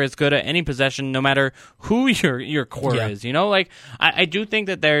player is good at any possession, no matter who your core is. You know, I do think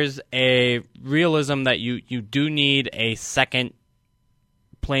that there's a realism that you do need a second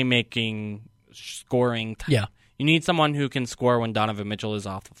playmaking, scoring type. Yeah. You need someone who can score when Donovan Mitchell is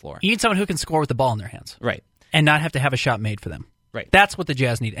off the floor. You need someone who can score with the ball in their hands. Right. And not have to have a shot made for them. Right. That's what the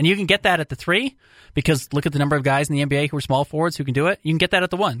Jazz need. And you can get that at the 3 because look at the number of guys in the NBA who are small forwards who can do it. You can get that at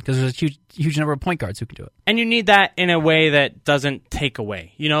the 1 because there's a huge number of point guards who can do it. And you need that in a way that doesn't take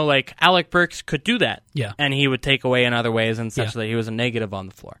away. You know, like Alec Burks could do that. Yeah. And he would take away in other ways and such that he was a negative on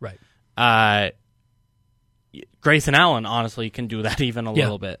the floor. Right. Grayson Allen, honestly, can do that even a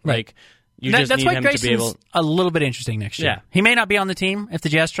little bit. Right. Like, you just that's need why him Grayson's to be able... a little bit interesting next year. Yeah. He may not be on the team. If the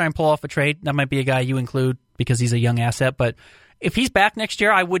Jazz try and pull off a trade, that might be a guy you include because he's a young asset. But if he's back next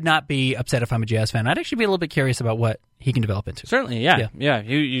year, I would not be upset if I'm a Jazz fan. I'd actually be a little bit curious about what he can develop into. Certainly, yeah.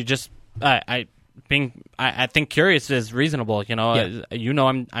 You just... I think curious is reasonable. You know,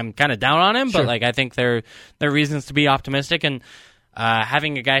 I'm kind of down on him, but I think there are reasons to be optimistic. And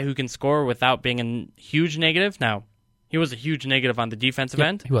having a guy who can score without being a huge negative. Now, he was a huge negative on the defensive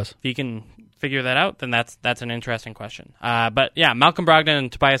end. He was. If he can figure that out, then that's an interesting question. But yeah, Malcolm Brogdon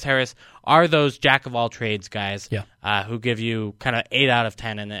and Tobias Harris are those jack of all trades guys. Who give you kind of 8 out of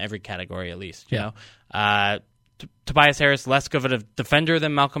 10 in every category at least. You know, Tobias Harris less good of a defender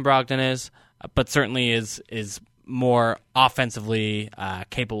than Malcolm Brogdon is, but certainly is more offensively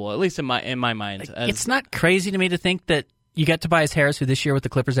capable, at least in my mind. It's not crazy to me to think that you got Tobias Harris, who this year with the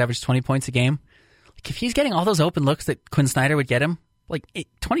Clippers averaged 20 points a game. If he's getting all those open looks that Quinn Snyder would get him,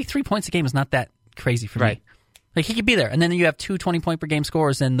 23 points a game is not that crazy for me. He could be there. And then you have 2 20-point-per-game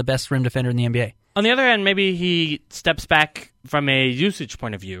scorers and the best rim defender in the NBA. On the other hand, maybe he steps back from a usage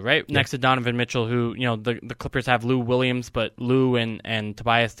point of view, right? Yeah. Next to Donovan Mitchell, who, you know, the Clippers have Lou Williams, but Lou and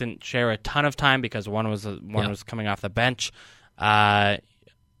Tobias didn't share a ton of time because one was coming off the bench.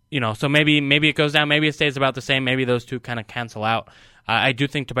 You know, so maybe it goes down, maybe it stays about the same, maybe those two kind of cancel out. I do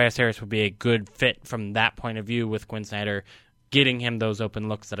think Tobias Harris would be a good fit from that point of view with Quinn Snyder getting him those open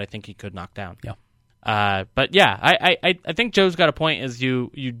looks that I think he could knock down. Yeah. But yeah, I think Joe's got a point. Is you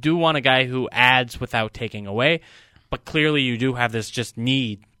do want a guy who adds without taking away, but clearly you do have this just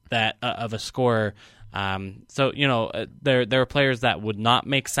need that of a scorer. So there are players that would not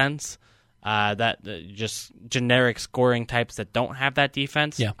make sense. That just generic scoring types that don't have that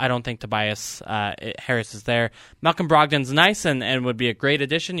defense. Yeah. I don't think Tobias Harris is there. Malcolm Brogdon's nice and would be a great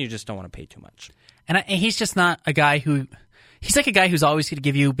addition. You just don't want to pay too much. And he's just not a guy he's like a guy who's always going to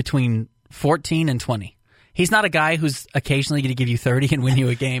give you between 14 and 20. He's not a guy who's occasionally going to give you 30 and win you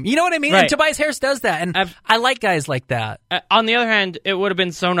a game. You know what I mean? Right. And Tobias Harris does that, and I like guys like that. On the other hand, it would have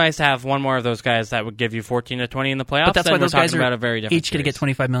been so nice to have one more of those guys that would give you 14 to 20 in the playoffs. But that's why those guys are about a very different each going to get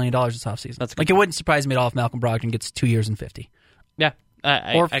 $25 million this offseason. That's like, it wouldn't surprise me at all if Malcolm Brogdon gets 2 years and 50. Yeah.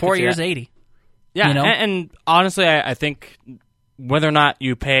 Or 4 years, 80. Yeah, you know? and honestly, I think whether or not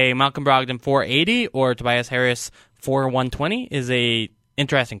you pay Malcolm Brogdon $480 or Tobias Harris $120 is a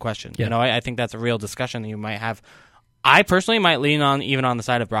interesting question. Yeah. I think that's a real discussion that you might have. I personally might lean on the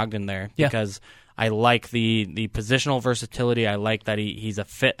side of Brogdon there because I like the positional versatility. I like that he's a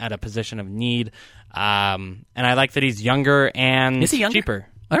fit at a position of need, and I like that he's younger and Is he younger? cheaper.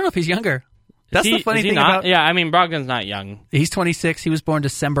 I don't know if he's younger. That's the funny thing about... Yeah, I mean, Brogdon's not young. He's 26. He was born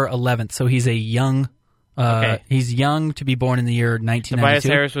December 11th, so he's a young... Okay. He's young to be born in the year 1992. Tobias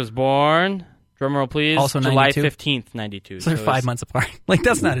Harris was born... Drumroll, please. Also July 92? 15th, 92. So they're 5 months apart. Like,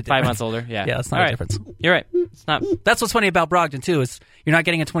 that's not a difference. 5 months older, yeah. Yeah, that's not All a right. difference. You're right. It's not. That's what's funny about Brogdon, too, is you're not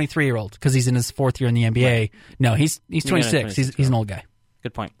getting a 23-year-old because he's in his fourth year in the NBA. Right. No, he's 26. He's an old guy.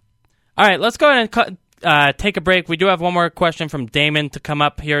 Good point. All right, let's go ahead and take a break. We do have one more question from Damon to come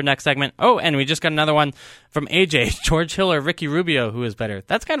up here next segment. Oh, and we just got another one from AJ. George Hill or Ricky Rubio, who is better?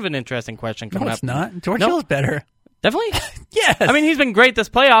 That's kind of an interesting question coming up. No, it's not. George Hill is better. Definitely? Yes. I mean, he's been great this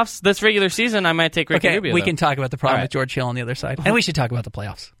playoffs. This regular season, I might take Ricky Rubio. We can talk about the problem right. with George Hill on the other side. And we should talk about the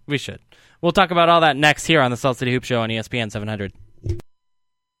playoffs. We should. We'll talk about all that next here on the Salt City Hoop Show on ESPN 700.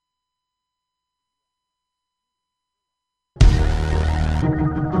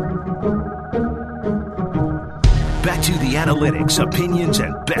 Back to the analytics, opinions,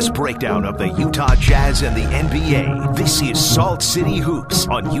 and best breakdown of the Utah Jazz and the NBA. This is Salt City Hoops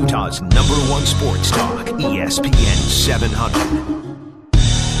on Utah's #1 sports talk, ESPN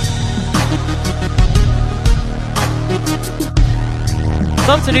 700.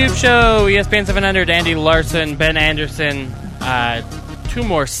 Salt City Hoop Show, ESPN 700, Andy Larson, Ben Anderson. 2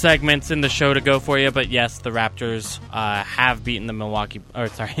 more segments in the show to go for you, but yes, the Raptors have beaten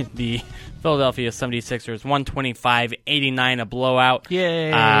the Philadelphia 76ers 125-89, a blowout.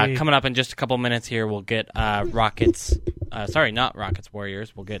 Yay! Coming up in just a couple minutes here, we'll get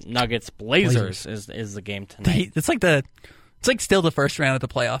Warriors. We'll get Nuggets Blazers is the game tonight. It's like still the first round of the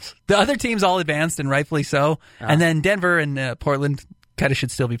playoffs. The other teams all advanced, and rightfully so. And then Denver and Portland kind of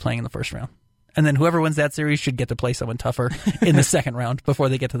should still be playing in the first round. And then whoever wins that series should get to play someone tougher in the second round before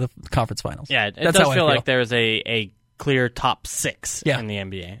they get to the conference finals. Yeah, it That's does how I feel like there's a clear top 6 Yeah. in the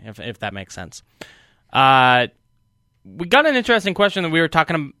NBA, if that makes sense. We got an interesting question that we were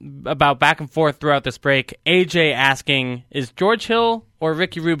talking about back and forth throughout this break. AJ asking, is George Hill or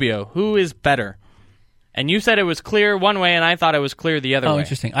Ricky Rubio? Who is better? And you said it was clear one way, and I thought it was clear the other way. Oh,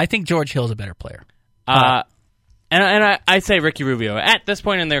 interesting. I think George Hill's a better player. And I say Ricky Rubio at this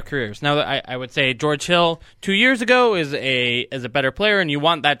point in their careers. Now, I would say George Hill 2 years ago is a better player, and you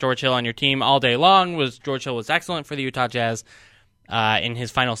want that George Hill on your team all day long. George Hill was excellent for the Utah Jazz in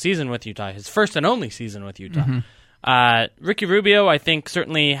his final season with Utah, his first and only season with Utah. Mm-hmm. Ricky Rubio, I think,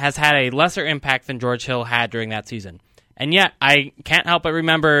 certainly has had a lesser impact than George Hill had during that season. And yet, I can't help but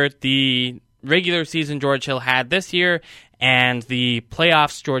remember the regular season George Hill had this year and the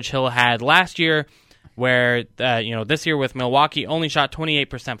playoffs George Hill had last year, where this year with Milwaukee only shot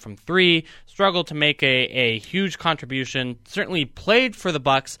 28% from 3, struggled to make a huge contribution, certainly played for the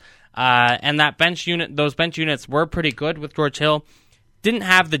Bucks, and those bench units were pretty good with George Hill. Didn't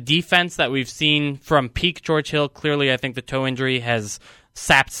have the defense that we've seen from peak George Hill. Clearly, I think the toe injury has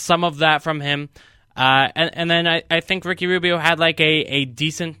sapped some of that from him. And then I think Ricky Rubio had like a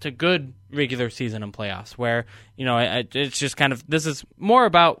decent to good regular season and playoffs where, it's just kind of, this is more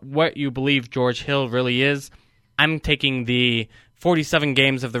about what you believe George Hill really is. I'm taking the 47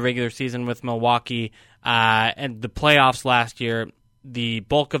 games of the regular season with Milwaukee and the playoffs last year, the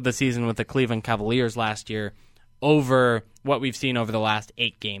bulk of the season with the Cleveland Cavaliers last year, over what we've seen over the last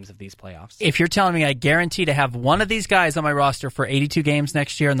 8 games of these playoffs. If you're telling me I guarantee to have one of these guys on my roster for 82 games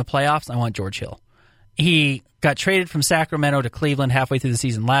next year in the playoffs, I want George Hill. He got traded from Sacramento to Cleveland halfway through the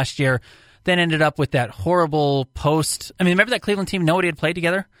season last year, then ended up with that horrible post. I mean, remember that Cleveland team? Nobody had played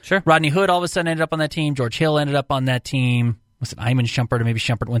together? Sure. Rodney Hood all of a sudden ended up on that team. George Hill ended up on that team. was it Iman Shumpert, or maybe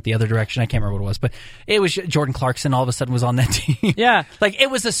Shumpert went the other direction? I can't remember what it was, but it was Jordan Clarkson all of a sudden was on that team. Yeah. Like,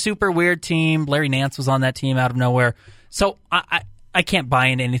 it was a super weird team. Larry Nance was on that team out of nowhere. So I can't buy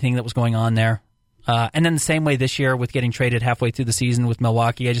into anything that was going on there. And then the same way this year with getting traded halfway through the season with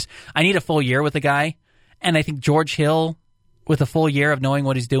Milwaukee. I need a full year with the guy. And I think George Hill, with a full year of knowing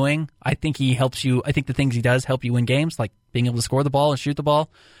what he's doing, I think he helps you. I think the things he does help you win games, like being able to score the ball and shoot the ball,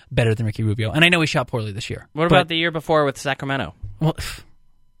 better than Ricky Rubio. And I know he shot poorly this year. What about the year before with Sacramento? Well,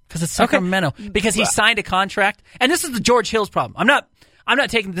 because it's Sacramento. Okay. Because he signed a contract. And this is the George Hill's problem. I'm not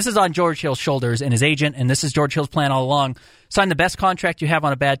taking this is on George Hill's shoulders and his agent, and this is George Hill's plan all along. Sign the best contract you have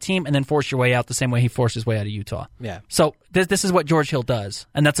on a bad team and then force your way out the same way he forced his way out of Utah. Yeah. So this is what George Hill does,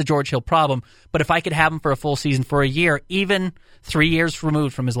 and that's a George Hill problem. But if I could have him for a full season for a year, even 3 years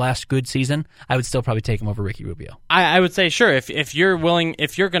removed from his last good season, I would still probably take him over Ricky Rubio. I would say, sure, if you're willing,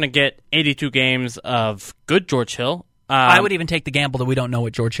 if you're going to get 82 games of good George Hill, I would even take the gamble that we don't know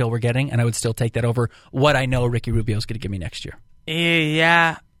what George Hill we're getting, and I would still take that over what I know Ricky Rubio is going to give me next year.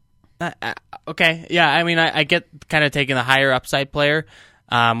 Yeah. Okay. Yeah. I mean, I get kind of taking the higher upside player,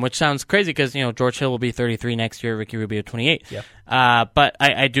 which sounds crazy because George Hill will be 33 next year, Ricky Rubio 28. Yeah. But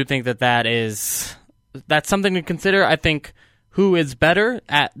I do think that's something to consider. I think who is better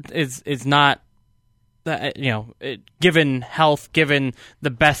at is not. Given health, given the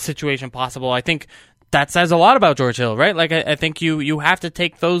best situation possible, I think that says a lot about George Hill, right? Like I think you have to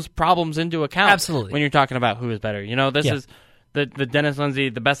take those problems into account. Absolutely. When you're talking about who is better. This is. The Dennis Lindsey,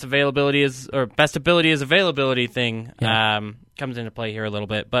 the best ability is availability thing comes into play here a little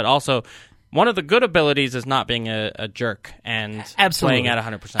bit. But also, one of the good abilities is not being a jerk and Absolutely. playing at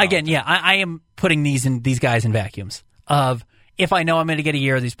 100%. Again, yeah, I am putting these guys in vacuums of if I know I'm going to get a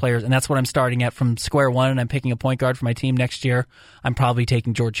year of these players, and that's what I'm starting at from square one, and I'm picking a point guard for my team next year, I'm probably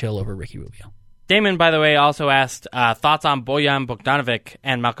taking George Hill over Ricky Rubio. Damon, by the way, also asked thoughts on Bojan Bogdanovic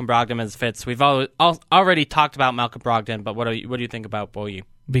and Malcolm Brogdon as fits. We've already talked about Malcolm Brogdon, but what do you think about Bojan?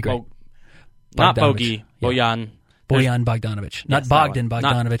 Be great. Not Bogey, yeah. Bojan. Bojan Bogdanovic. Not Bogdan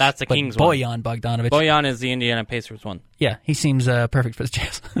Bogdanovic. That's the Kings one. Bojan Bogdanovic. Bojan is the Indiana Pacers one. Yeah, he seems perfect for the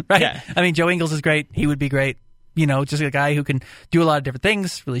Jazz. Right? Yeah. I mean, Joe Ingles is great. He would be great. Just a guy who can do a lot of different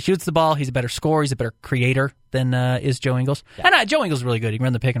things, really shoots the ball. He's a better scorer. He's a better creator than is Joe Ingles. Yeah. And Joe Ingles is really good. He can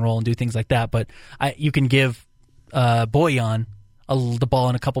run the pick and roll and do things like that. But you can give Bojan the ball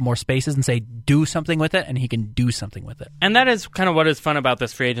in a couple more spaces and say, do something with it, and he can do something with it. And that is kind of what is fun about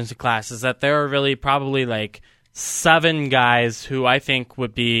this free agency class, is that there are really probably like 7 guys who I think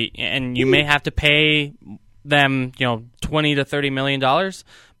would be, and you may have to pay them, $20 to $30 million.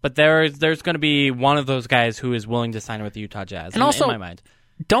 But there's going to be one of those guys who is willing to sign with the Utah Jazz, and also, in my mind.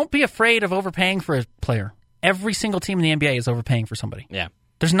 Don't be afraid of overpaying for a player. Every single team in the NBA is overpaying for somebody. Yeah.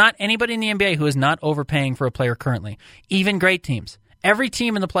 There's not anybody in the NBA who is not overpaying for a player currently, even great teams. Every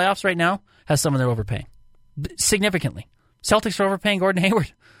team in the playoffs right now has someone they're overpaying, significantly. Celtics are overpaying Gordon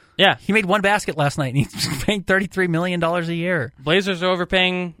Hayward. Yeah. He made one basket last night, and he's paying $33 million a year. Blazers are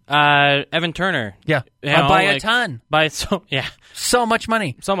overpaying Evan Turner. Yeah. By a ton. So much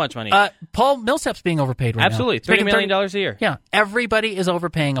money. So much money. Paul Millsap's being overpaid right Absolutely. now. Absolutely. $30 million a year. Yeah. Everybody is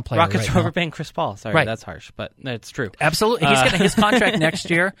overpaying a player Rockets right are now. overpaying Chris Paul. Sorry, right. That's harsh, but it's true. Absolutely. He's getting his contract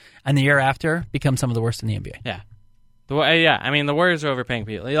next year and the year after become some of the worst in the NBA. Yeah. I mean, the Warriors are overpaying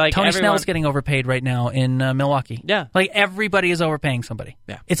people. Like Tony Snell's getting overpaid right now in Milwaukee. Yeah. Like, everybody is overpaying somebody.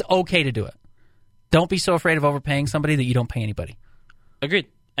 Yeah. It's okay to do it. Don't be so afraid of overpaying somebody that you don't pay anybody. Agreed.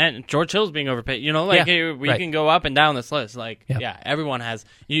 And George Hill's being overpaid. We can go up and down this list. Everyone has.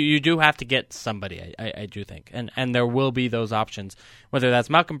 You do have to get somebody, I do think. And there will be those options, whether that's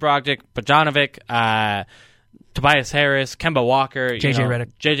Malcolm Brogdon, Bogdanovic, Tobias Harris, Kemba Walker, J.J.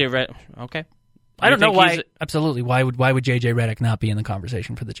 Redick. Okay. I don't know why. Absolutely. Why would J.J. Redick not be in the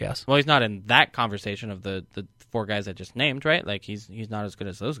conversation for the Jazz? Well, he's not in that conversation of the 4 guys I just named, right? Like, he's not as good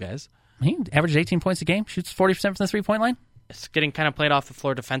as those guys. He averages 18 points a game, shoots 40% from the three-point line. It's getting kind of played off the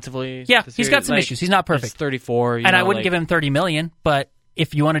floor defensively. Yeah, he's got some issues. He's not perfect. He's 34. And I wouldn't give him $30 million, but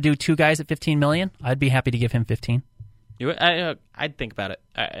if you want to do 2 guys at $15 million, I'd be happy to give him 15. I'd think about it.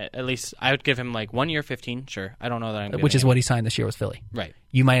 At least I would give him 1 year 15. Sure, I don't know that I'm. Which is what he signed this year with Philly. Right.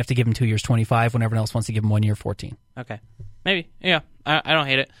 You might have to give him 2 years 25 when everyone else wants to give him 1 year 14. Okay, maybe. Yeah, I don't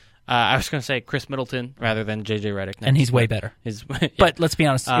hate it. I was going to say Chris Middleton rather than J.J. Redick. And he's way better. But let's be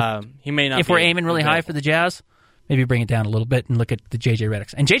honest. He may not. If we're aiming really high for the Jazz, maybe bring it down a little bit and look at the J.J.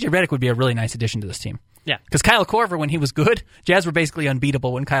 Redicks. And J.J. Redick would be a really nice addition to this team. Yeah. Because Kyle Korver, when he was good, Jazz were basically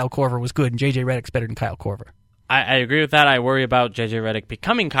unbeatable when Kyle Korver was good, and J.J. Redick's better than Kyle Korver. I agree with that. I worry about J.J. Redick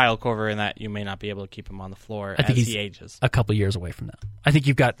becoming Kyle Korver in that you may not be able to keep him on the floor I think as he's he ages. a couple years away from that. I think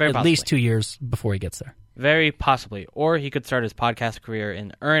you've got Very at possibly. least 2 years before he gets there. Very possibly. Or he could start his podcast career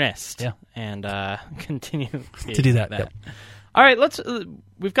in earnest and continue To do that. Yep. All right,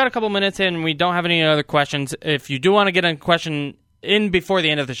 we've got a couple minutes in. We don't have any other questions. If you do want to get a question in before the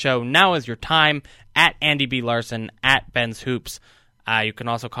end of the show, now is your time. At Andy B. Larson, at Ben's Hoops. You can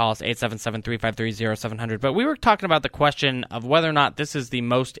also call us 877-353-0700. But we were talking about the question of whether or not this is the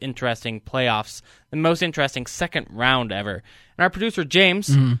most interesting playoffs, the most interesting second round ever. And our producer,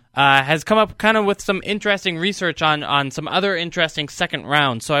 James, has come up kind of with some interesting research on some other interesting second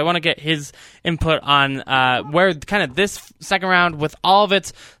rounds. So I want to get his input on where kind of this second round, with all of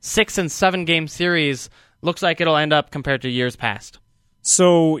its 6 and 7 game series, looks like it'll end up compared to years past.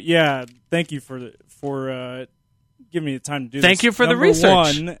 So, yeah, thank you for giving me the time to do this. Thank you for the Number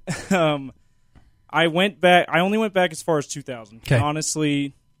research. One, I only went back as far as 2000. Okay.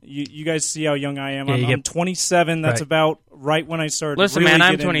 Honestly, you guys see how young I am. Yeah, I'm 27. That's Right. about right when I started. Listen, really man,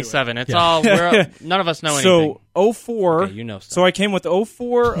 I'm get into it. 27. It's all none of us know anything. So 04. Okay, you know stuff. So I came with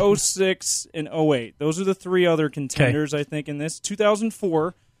 04, 06, and 08. Those are the three other contenders, I think, in this.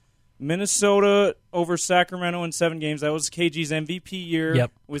 2004, Minnesota over Sacramento in 7 games. That was KG's MVP year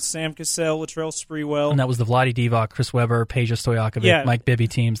with Sam Cassell, Latrell Sprewell. And that was the Vlade Divac, Chris Webber, Peja Stojakovic, Yeah. Mike Bibby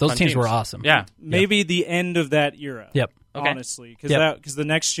teams. Those Fun teams teams. were awesome. Yeah. Maybe the end of that era. Yep. Okay. Honestly, because the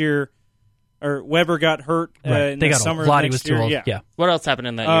next year, or Weber got hurt Right. in They the got summer. old. of Vlade next was too year. old. Yeah. What else happened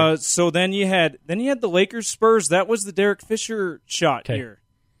in that year? So then you had the Lakers Spurs. That was the Derek Fisher shot here.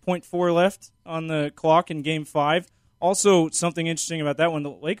 0.4 left on the clock in Game 5. Also, something interesting about that one: the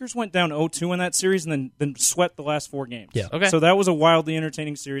Lakers went down 0-2 in that series and then swept the last 4 games. Yeah. Okay. So that was a wildly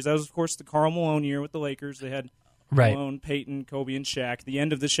entertaining series. That was, of course, the Karl Malone year with the Lakers. They had Malone, Peyton, Kobe, and Shaq. The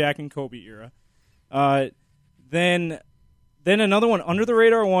end of the Shaq and Kobe era. Then another one, under the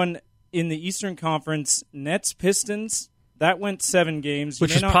radar one in the Eastern Conference, Nets Pistons. That went 7 games.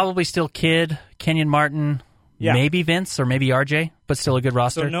 Which is probably still Kidd, Kenyon Martin, maybe Vince or maybe RJ, but still a good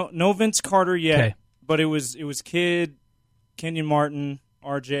roster. So no Vince Carter yet, but it was Kidd, Kenyon Martin,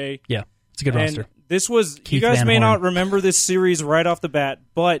 RJ. Yeah, it's a good roster. This was Keith you guys Van may Horn. not remember this series right off the bat,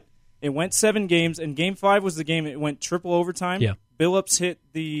 but it went 7 games, and Game 5 was the game it went triple overtime. Yeah. Billups hit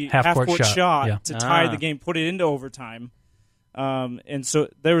the Half-court half-court shot Yeah. to tie the game, put it into overtime. And so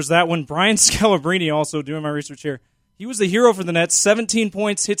there was that one. Brian Scalabrine, also doing my research here, he was the hero for the Nets. 17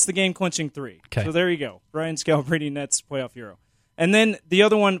 points, hits the game-clinching 3. Okay. So there you go. Brian Scalabrine, Nets playoff hero. And then the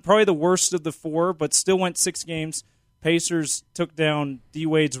other one, probably the worst of the 4, but still went 6 games. Pacers took down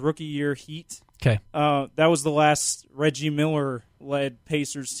D-Wade's rookie year Heat. Okay. That was the last Reggie Miller-led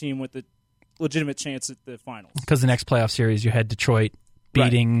Pacers team with a legitimate chance at the finals. Because the next playoff series, you had Detroit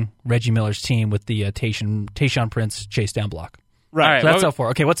beating Reggie Miller's team with the Tayshaun Prince chase down block. Right. All right, So that's 04.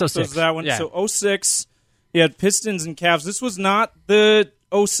 Okay, what's 06? So it's that one. Yeah. So 06, you had Pistons and Cavs. This was not the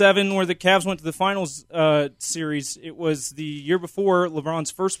 07 where the Cavs went to the finals series. It was the year before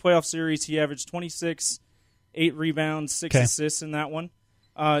LeBron's first playoff series. He averaged 26, 8 rebounds, 6 assists in that one.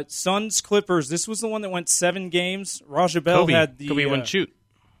 Suns Clippers. This was the one that went 7 games. Raja Bell had the Kobe wouldn't shoot.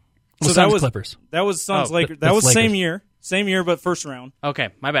 Well, so Suns that was Clippers. That was Suns Oh, Lakers. That that's was Lakers. same year, but first round. Okay,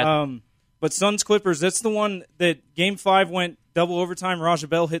 my bad. But Suns Clippers. That's the one that Game 5 went double overtime. Raja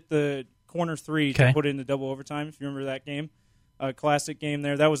Bell hit the corner 3 to put it into double overtime. If you remember that game, classic game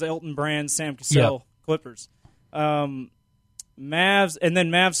there. That was Elton Brand, Sam Cassell, Clippers. Mavs, and then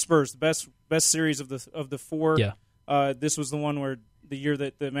Mavs Spurs, the best series of the 4. Yeah. This was the one where the year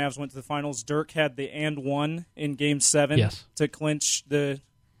that the Mavs went to the finals, Dirk had the and one in Game 7 to clinch the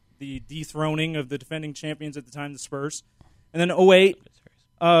dethroning of the defending champions at the time, the Spurs. And then 08,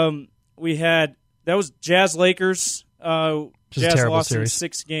 we had that was Jazz Lakers. Jazz lost in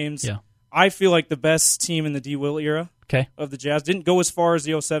 6 games. Yeah. I feel like the best team in the D. Will era. Okay. Of the Jazz. Didn't go as far as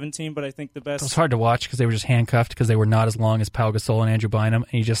the 07 team, but I think the best. It was hard to watch because they were just handcuffed because they were not as long as Pau Gasol and Andrew Bynum.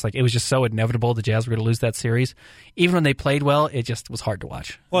 And it was just so inevitable the Jazz were going to lose that series. Even when they played well, it just was hard to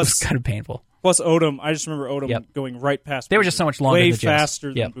watch. Plus, it was kind of painful. Plus Odom. I just remember Odom going right past They were Boozer. just so much longer way than the Jazz.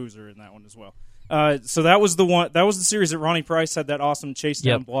 faster than Boozer in that one as well. So that was the one. That was the series that Ronnie Price had that awesome chase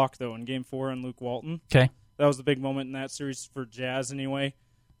down block though in Game 4 on Luke Walton. Okay. That was the big moment in that series for Jazz anyway.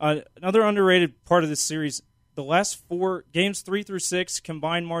 Another underrated part of this series, the last 4 games 3 through 6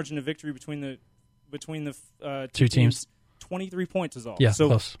 combined margin of victory between the two teams 23 points is all. Yeah, so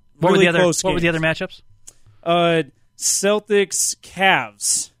close. Really what were the other matchups? Celtics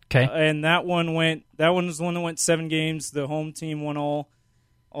Cavs. Okay. And that one was the one that went 7 games. The home team won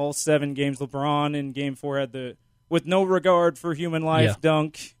all 7 games. LeBron in Game 4 had the with no regard for human life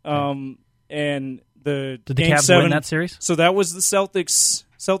dunk. And the Did the Game Cavs 7 win that series? So that was the Celtics.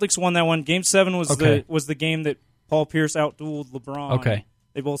 Celtics won that one. Game 7 was the game that Paul Pierce outdueled LeBron. Okay.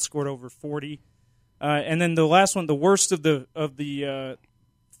 They both scored over 40. And then the last one, the worst of the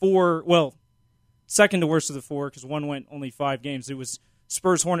four. Well, second to worst of the four because one went only 5 games. It was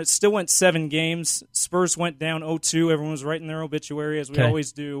Spurs Hornets. Still went 7 games. Spurs went down 0-2. Everyone was writing their obituary as we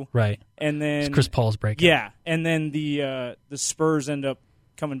always do. Right. And then it's Chris Paul's break. Yeah. And then the Spurs end up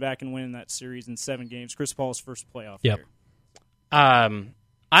coming back and winning that series in 7 games. Chris Paul's first playoff year. I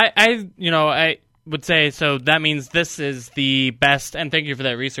would say so. That means this is the best. And thank you for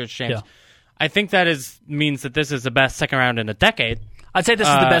that research, James. Yeah. I think that means that this is the best second round in a decade. I'd say this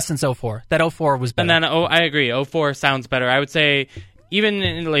is the best since 04. That 04 was better. And then I agree. 04 sounds better. I would say even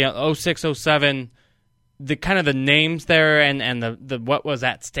in like 06, 07, the kind of the names there and the what was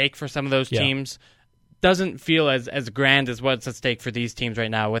at stake for some of those teams doesn't feel as grand as what's at stake for these teams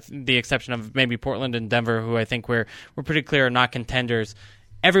right now, with the exception of maybe Portland and Denver, who I think we're pretty clear are not contenders.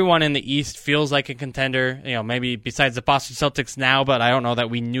 Everyone in the East feels like a contender, maybe besides the Boston Celtics now, but I don't know that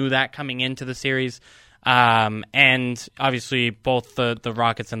we knew that coming into the series. And obviously both the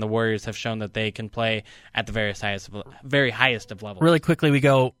Rockets and the Warriors have shown that they can play at the very highest of levels. Really quickly,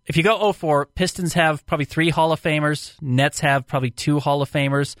 if you go 04, Pistons have probably 3 Hall of Famers, Nets have probably 2 Hall of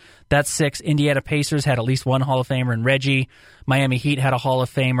Famers, that's 6. Indiana Pacers had at least 1 Hall of Famer in Reggie. Miami Heat had a Hall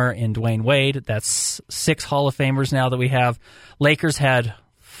of Famer in Dwayne Wade. That's 6 Hall of Famers now that we have. Lakers had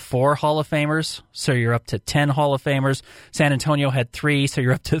 4 Hall of Famers, so you're up to 10 Hall of Famers. San Antonio had 3, so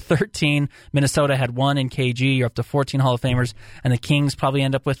you're up to 13. Minnesota had 1 in KG, you're up to 14 Hall of Famers. And the Kings probably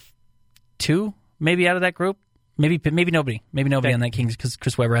end up with 2, maybe out of that group. Maybe nobody. Maybe nobody on that Kings because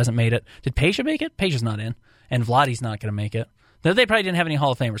Chris Webber hasn't made it. Did Peja make it? Peja's not in. And Vladdy's not going to make it. They probably didn't have any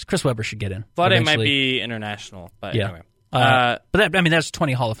Hall of Famers. Chris Webber should get in. Vladdy might be international, but anyway. But that's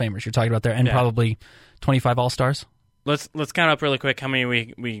 20 Hall of Famers you're talking about there, and probably 25 All-Stars. Let's count up really quick how many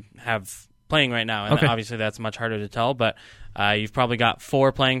we have playing right now, and obviously that's much harder to tell. But you've probably got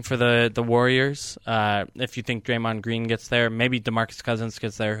 4 playing for the Warriors. If you think Draymond Green gets there, maybe DeMarcus Cousins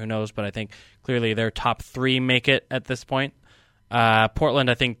gets there. Who knows? But I think clearly their top 3 make it at this point.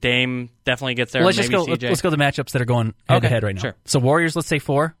 Portland, I think Dame definitely gets there. Well, let's maybe just go. CJ. Let's go to the matchups that are going head to head right now. Sure. So Warriors, let's say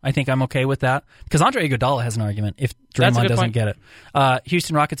 4. I think I'm okay with that because Andre Iguodala has an argument if Draymond doesn't get it.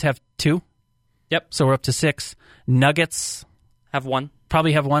 Houston Rockets have 2. Yep. So we're up to 6. Nuggets have 1.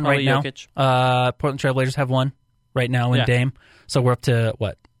 Probably have 1 probably right Jokic. Now. Portland Trailblazers have 1 right now in Dame. So we're up to,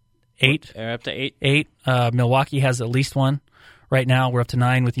 what, 8? They're up to 8. 8. Milwaukee has at least 1 right now. We're up to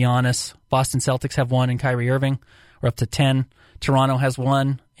 9 with Giannis. Boston Celtics have 1 in Kyrie Irving. We're up to 10. Toronto has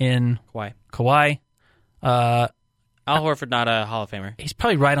 1 in Kawhi. Al Horford, not a Hall of Famer. He's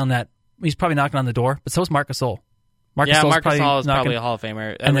probably right on that. He's probably knocking on the door, but so is Marc Gasol. Marc Gasol is probably a Hall of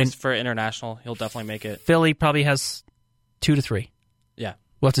Famer. At least for international, he'll definitely make it. Philly probably has 2 to 3. Yeah.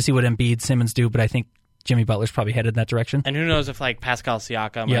 We'll have to see what Embiid, Simmons do, but I think Jimmy Butler's probably headed in that direction. And who knows if Pascal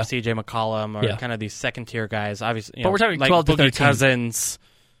Siakam or CJ McCollum or kind of these second-tier guys, obviously. But we're talking 12 to 13. Cousins,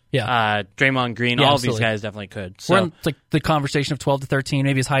 Draymond Green, all of these guys definitely could. So, we're in the conversation of 12 to 13,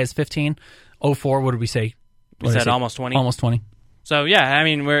 maybe as high as 15. 04, what did we say? We said almost 20. Almost 20. So, I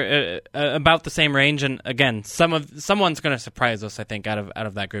mean, we're about the same range, and again, someone's going to surprise us, I think, out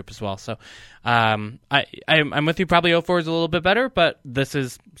of that group as well. So, I'm with you. Probably 04 is a little bit better, but this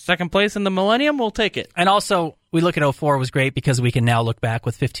is second place in the Millennium. We'll take it. And also, we look at 04 was great because we can now look back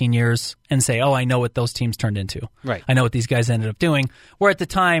with 15 years and say, oh, I know what those teams turned into. Right. I know what these guys ended up doing. Where at the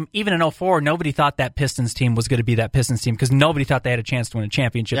time, even in 04, nobody thought that Pistons team was going to be that Pistons team because nobody thought they had a chance to win a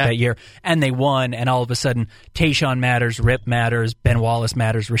championship that year. And they won, and all of a sudden, Tayshaun matters, Rip matters, Ben Wallace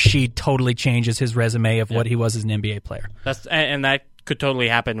matters. Rasheed totally changes his resume of what he was as an NBA player. And that could totally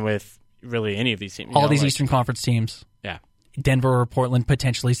happen with really any of these teams. All these Eastern Conference teams. Yeah. Denver or Portland,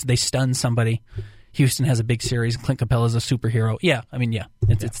 potentially, so they stun somebody. Houston has a big series. Clint Capella's a superhero.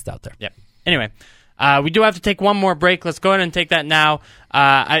 It's out there. Yeah. Anyway, we do have to take one more break. Let's go ahead and take that now.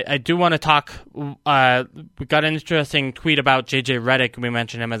 I do want to talk. We got an interesting tweet about J.J. Redick. We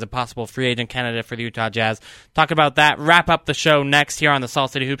mentioned him as a possible free agent candidate for the Utah Jazz. Talk about that. Wrap up the show next here on the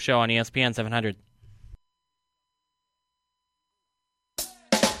Salt City Hoop Show on ESPN 700.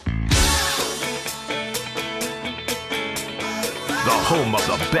 The home of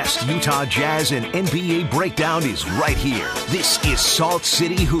the best Utah Jazz and NBA breakdown is right here. This is Salt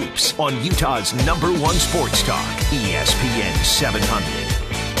City Hoops on Utah's #1 sports talk, ESPN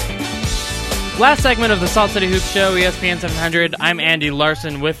 700. Last segment of the Salt City Hoops Show, ESPN 700. I'm Andy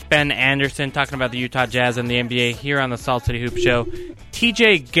Larson with Ben Anderson talking about the Utah Jazz and the NBA here on the Salt City Hoops Show.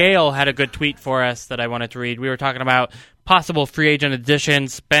 TJ Gale had a good tweet for us that I wanted to read. We were talking about possible free agent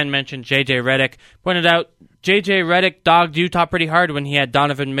additions. Ben mentioned J.J. Redick. Pointed out J.J. Redick dogged Utah pretty hard when he had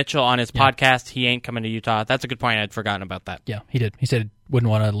Donovan Mitchell on his podcast. He ain't coming to Utah. That's a good point. I'd forgotten about that. Yeah, he did. He said he wouldn't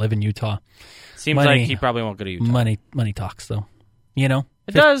want to live in Utah. Seems like he probably won't go to Utah. Money talks, though. It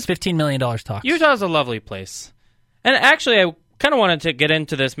does. $15 million talks. Utah's a lovely place. And actually, I kind of wanted to get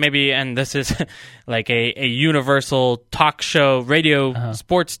into this maybe, and this is like a universal talk show, radio,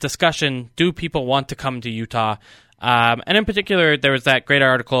 sports discussion. Do people want to come to Utah? And in particular, there was that great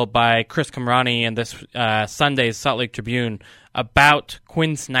article by Chris Kamrani in this Sunday's Salt Lake Tribune about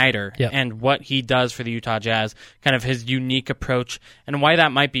Quinn Snyder and what he does for the Utah Jazz, kind of his unique approach, and why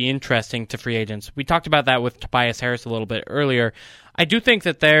that might be interesting to free agents. We talked about that with Tobias Harris a little bit earlier. I do think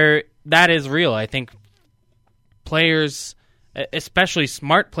that that is real. I think players, especially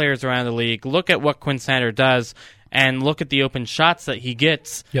smart players around the league, look at what Quinn Snyder does and look at the open shots that he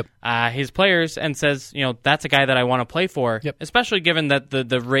gets, his players, and says, that's a guy that I want to play for, especially given that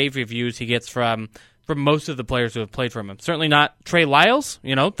the rave reviews he gets from most of the players who have played for him. Certainly not Trey Lyles.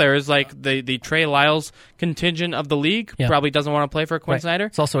 There is the Trey Lyles contingent of the league probably doesn't want to play for Quinn Snyder.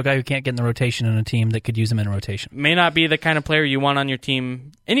 It's also a guy who can't get in the rotation in a team that could use him in a rotation. May not be the kind of player you want on your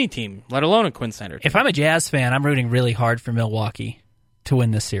team, any team, let alone a Quinn Snyder team. If I'm a Jazz fan, I'm rooting really hard for Milwaukee to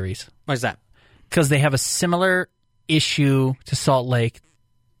win this series. Why's that? Because they have a similar issue to Salt Lake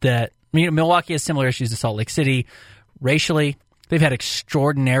that Milwaukee has similar issues to Salt Lake City racially. They've had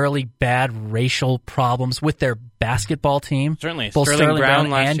extraordinarily bad racial problems with their basketball team. Certainly. Both Sterling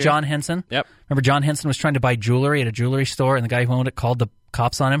Brown and year. John Henson. Yep. Remember John Henson was trying to buy jewelry at a jewelry store, and the guy who owned it called the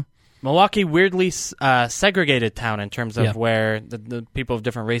cops on him? Milwaukee, weirdly segregated town in terms of where the people of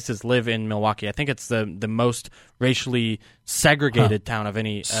different races live in Milwaukee. I think it's the most racially segregated town of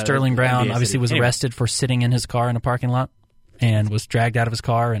any Sterling Brown NBA obviously city. was arrested for sitting in his car in a parking lot and was dragged out of his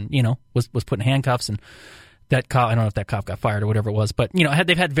car and, was put in handcuffs, and that cop, I don't know if that cop got fired or whatever it was, but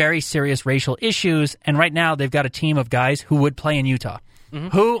they've had very serious racial issues, and right now they've got a team of guys who would play in Utah. Mm-hmm.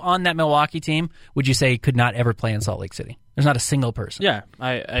 Who on that Milwaukee team would you say could not ever play in Salt Lake City? There's not a single person. Yeah,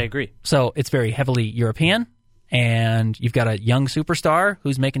 I agree. So it's very heavily European, and you've got a young superstar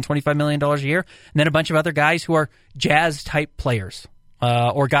who's making $25 million a year, and then a bunch of other guys who are Jazz-type players,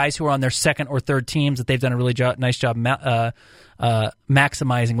 or guys who are on their second or third teams that they've done a really nice job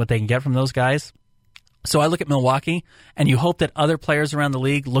maximizing what they can get from those guys. So I look at Milwaukee, and you hope that other players around the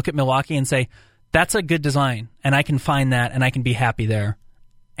league look at Milwaukee and say, that's a good design, and I can find that, and I can be happy there.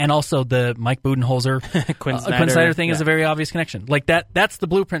 And also the Mike Budenholzer, Quinn Snyder thing is a very obvious connection. Like that's the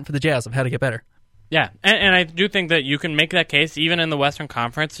blueprint for the Jazz of how to get better. Yeah, and I do think that you can make that case even in the Western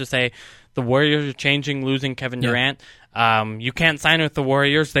Conference to say the Warriors are changing, losing Kevin Durant. You can't sign with the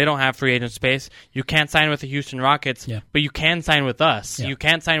Warriors. They don't have free agent space. You can't sign with the Houston Rockets, but you can sign with us. You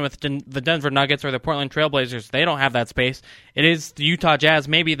can't sign with the Denver Nuggets or the Portland Trailblazers. They don't have that space. It is the Utah Jazz,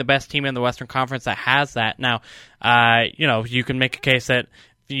 maybe the best team in the Western Conference that has that. Now, you can make a case that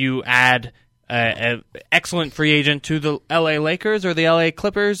you add an excellent free agent to the LA Lakers or the LA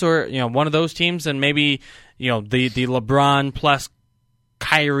Clippers or one of those teams, and maybe the LeBron plus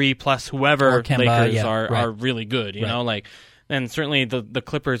Kyrie plus whoever Kemba, Lakers are really good. And certainly the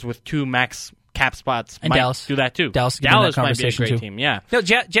Clippers with 2 max cap spots and might Dallas do that too. Dallas might be a great team. Yeah, no,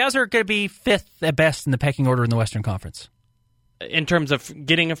 Jazz are going to be 5th at best in the pecking order in the Western Conference in terms of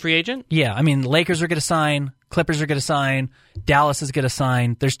getting a free agent. Yeah, I mean, Lakers are going to sign, Clippers are going to sign, Dallas is going to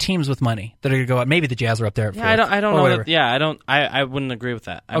sign. There's teams with money that are going to go out. Maybe the Jazz are up there at 4th. I don't know. I wouldn't agree with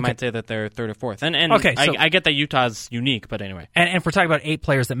that. I might say that they're 3rd or 4th. And okay, so, I get that Utah's unique, but anyway. And if we're talking about 8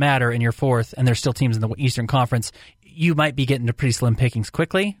 players that matter and you're 4th, and there's still teams in the Eastern Conference, you might be getting to pretty slim pickings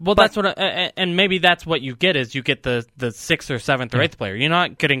quickly. Well, that's what, and maybe that's what you get is you get the 6th or 7th or 8th player. You're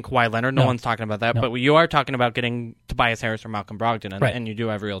not getting Kawhi Leonard. No one's talking about that. No. But you are talking about getting Tobias Harris or Malcolm Brogdon, and you do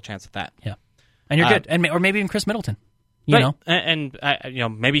have a real chance at that. Yeah, and you're good, or maybe even Chris Middleton. You know, and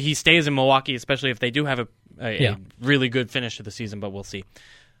maybe he stays in Milwaukee, especially if they do have a really good finish to the season. But we'll see.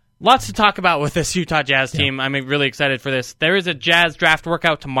 Lots to talk about with this Utah Jazz team. I'm really excited for this. There is a Jazz draft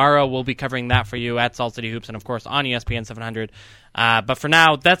workout tomorrow. We'll be covering that for you at Salt City Hoops and, of course, on ESPN 700. But for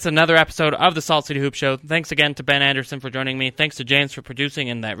now, that's another episode of the Salt City Hoop Show. Thanks again to Ben Anderson for joining me. Thanks to James for producing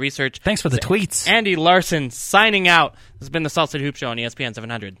and that research. Thanks for the tweets. Andy Larson signing out. This has been the Salt City Hoop Show on ESPN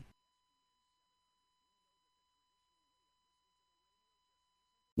 700.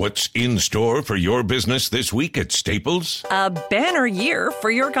 What's in store for your business this week at Staples? A banner year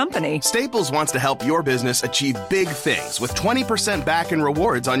for your company. Staples wants to help your business achieve big things with 20% back in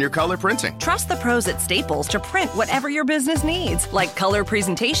rewards on your color printing. Trust the pros at Staples to print whatever your business needs, like color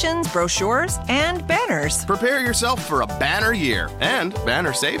presentations, brochures, and banners. Prepare yourself for a banner year and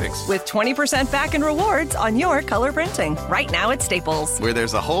banner savings. With 20% back in rewards on your color printing. Right now at Staples. Where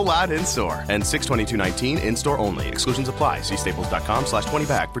there's a whole lot in store. And 6/22/19 in-store only. Exclusions apply. See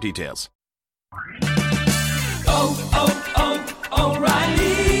staples.com/20back for details.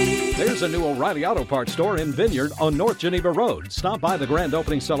 O'Reilly. There's a new O'Reilly Auto Parts store in Vineyard on North Geneva Road. Stop by the grand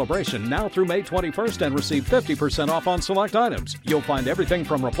opening celebration now through May 21st and receive 50% off on select items. You'll find everything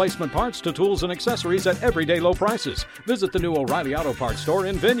from replacement parts to tools and accessories at everyday low prices. Visit the new O'Reilly Auto Parts store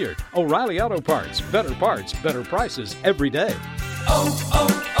in Vineyard. O'Reilly Auto Parts. Better prices every day.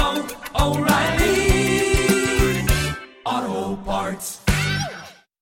 O'Reilly.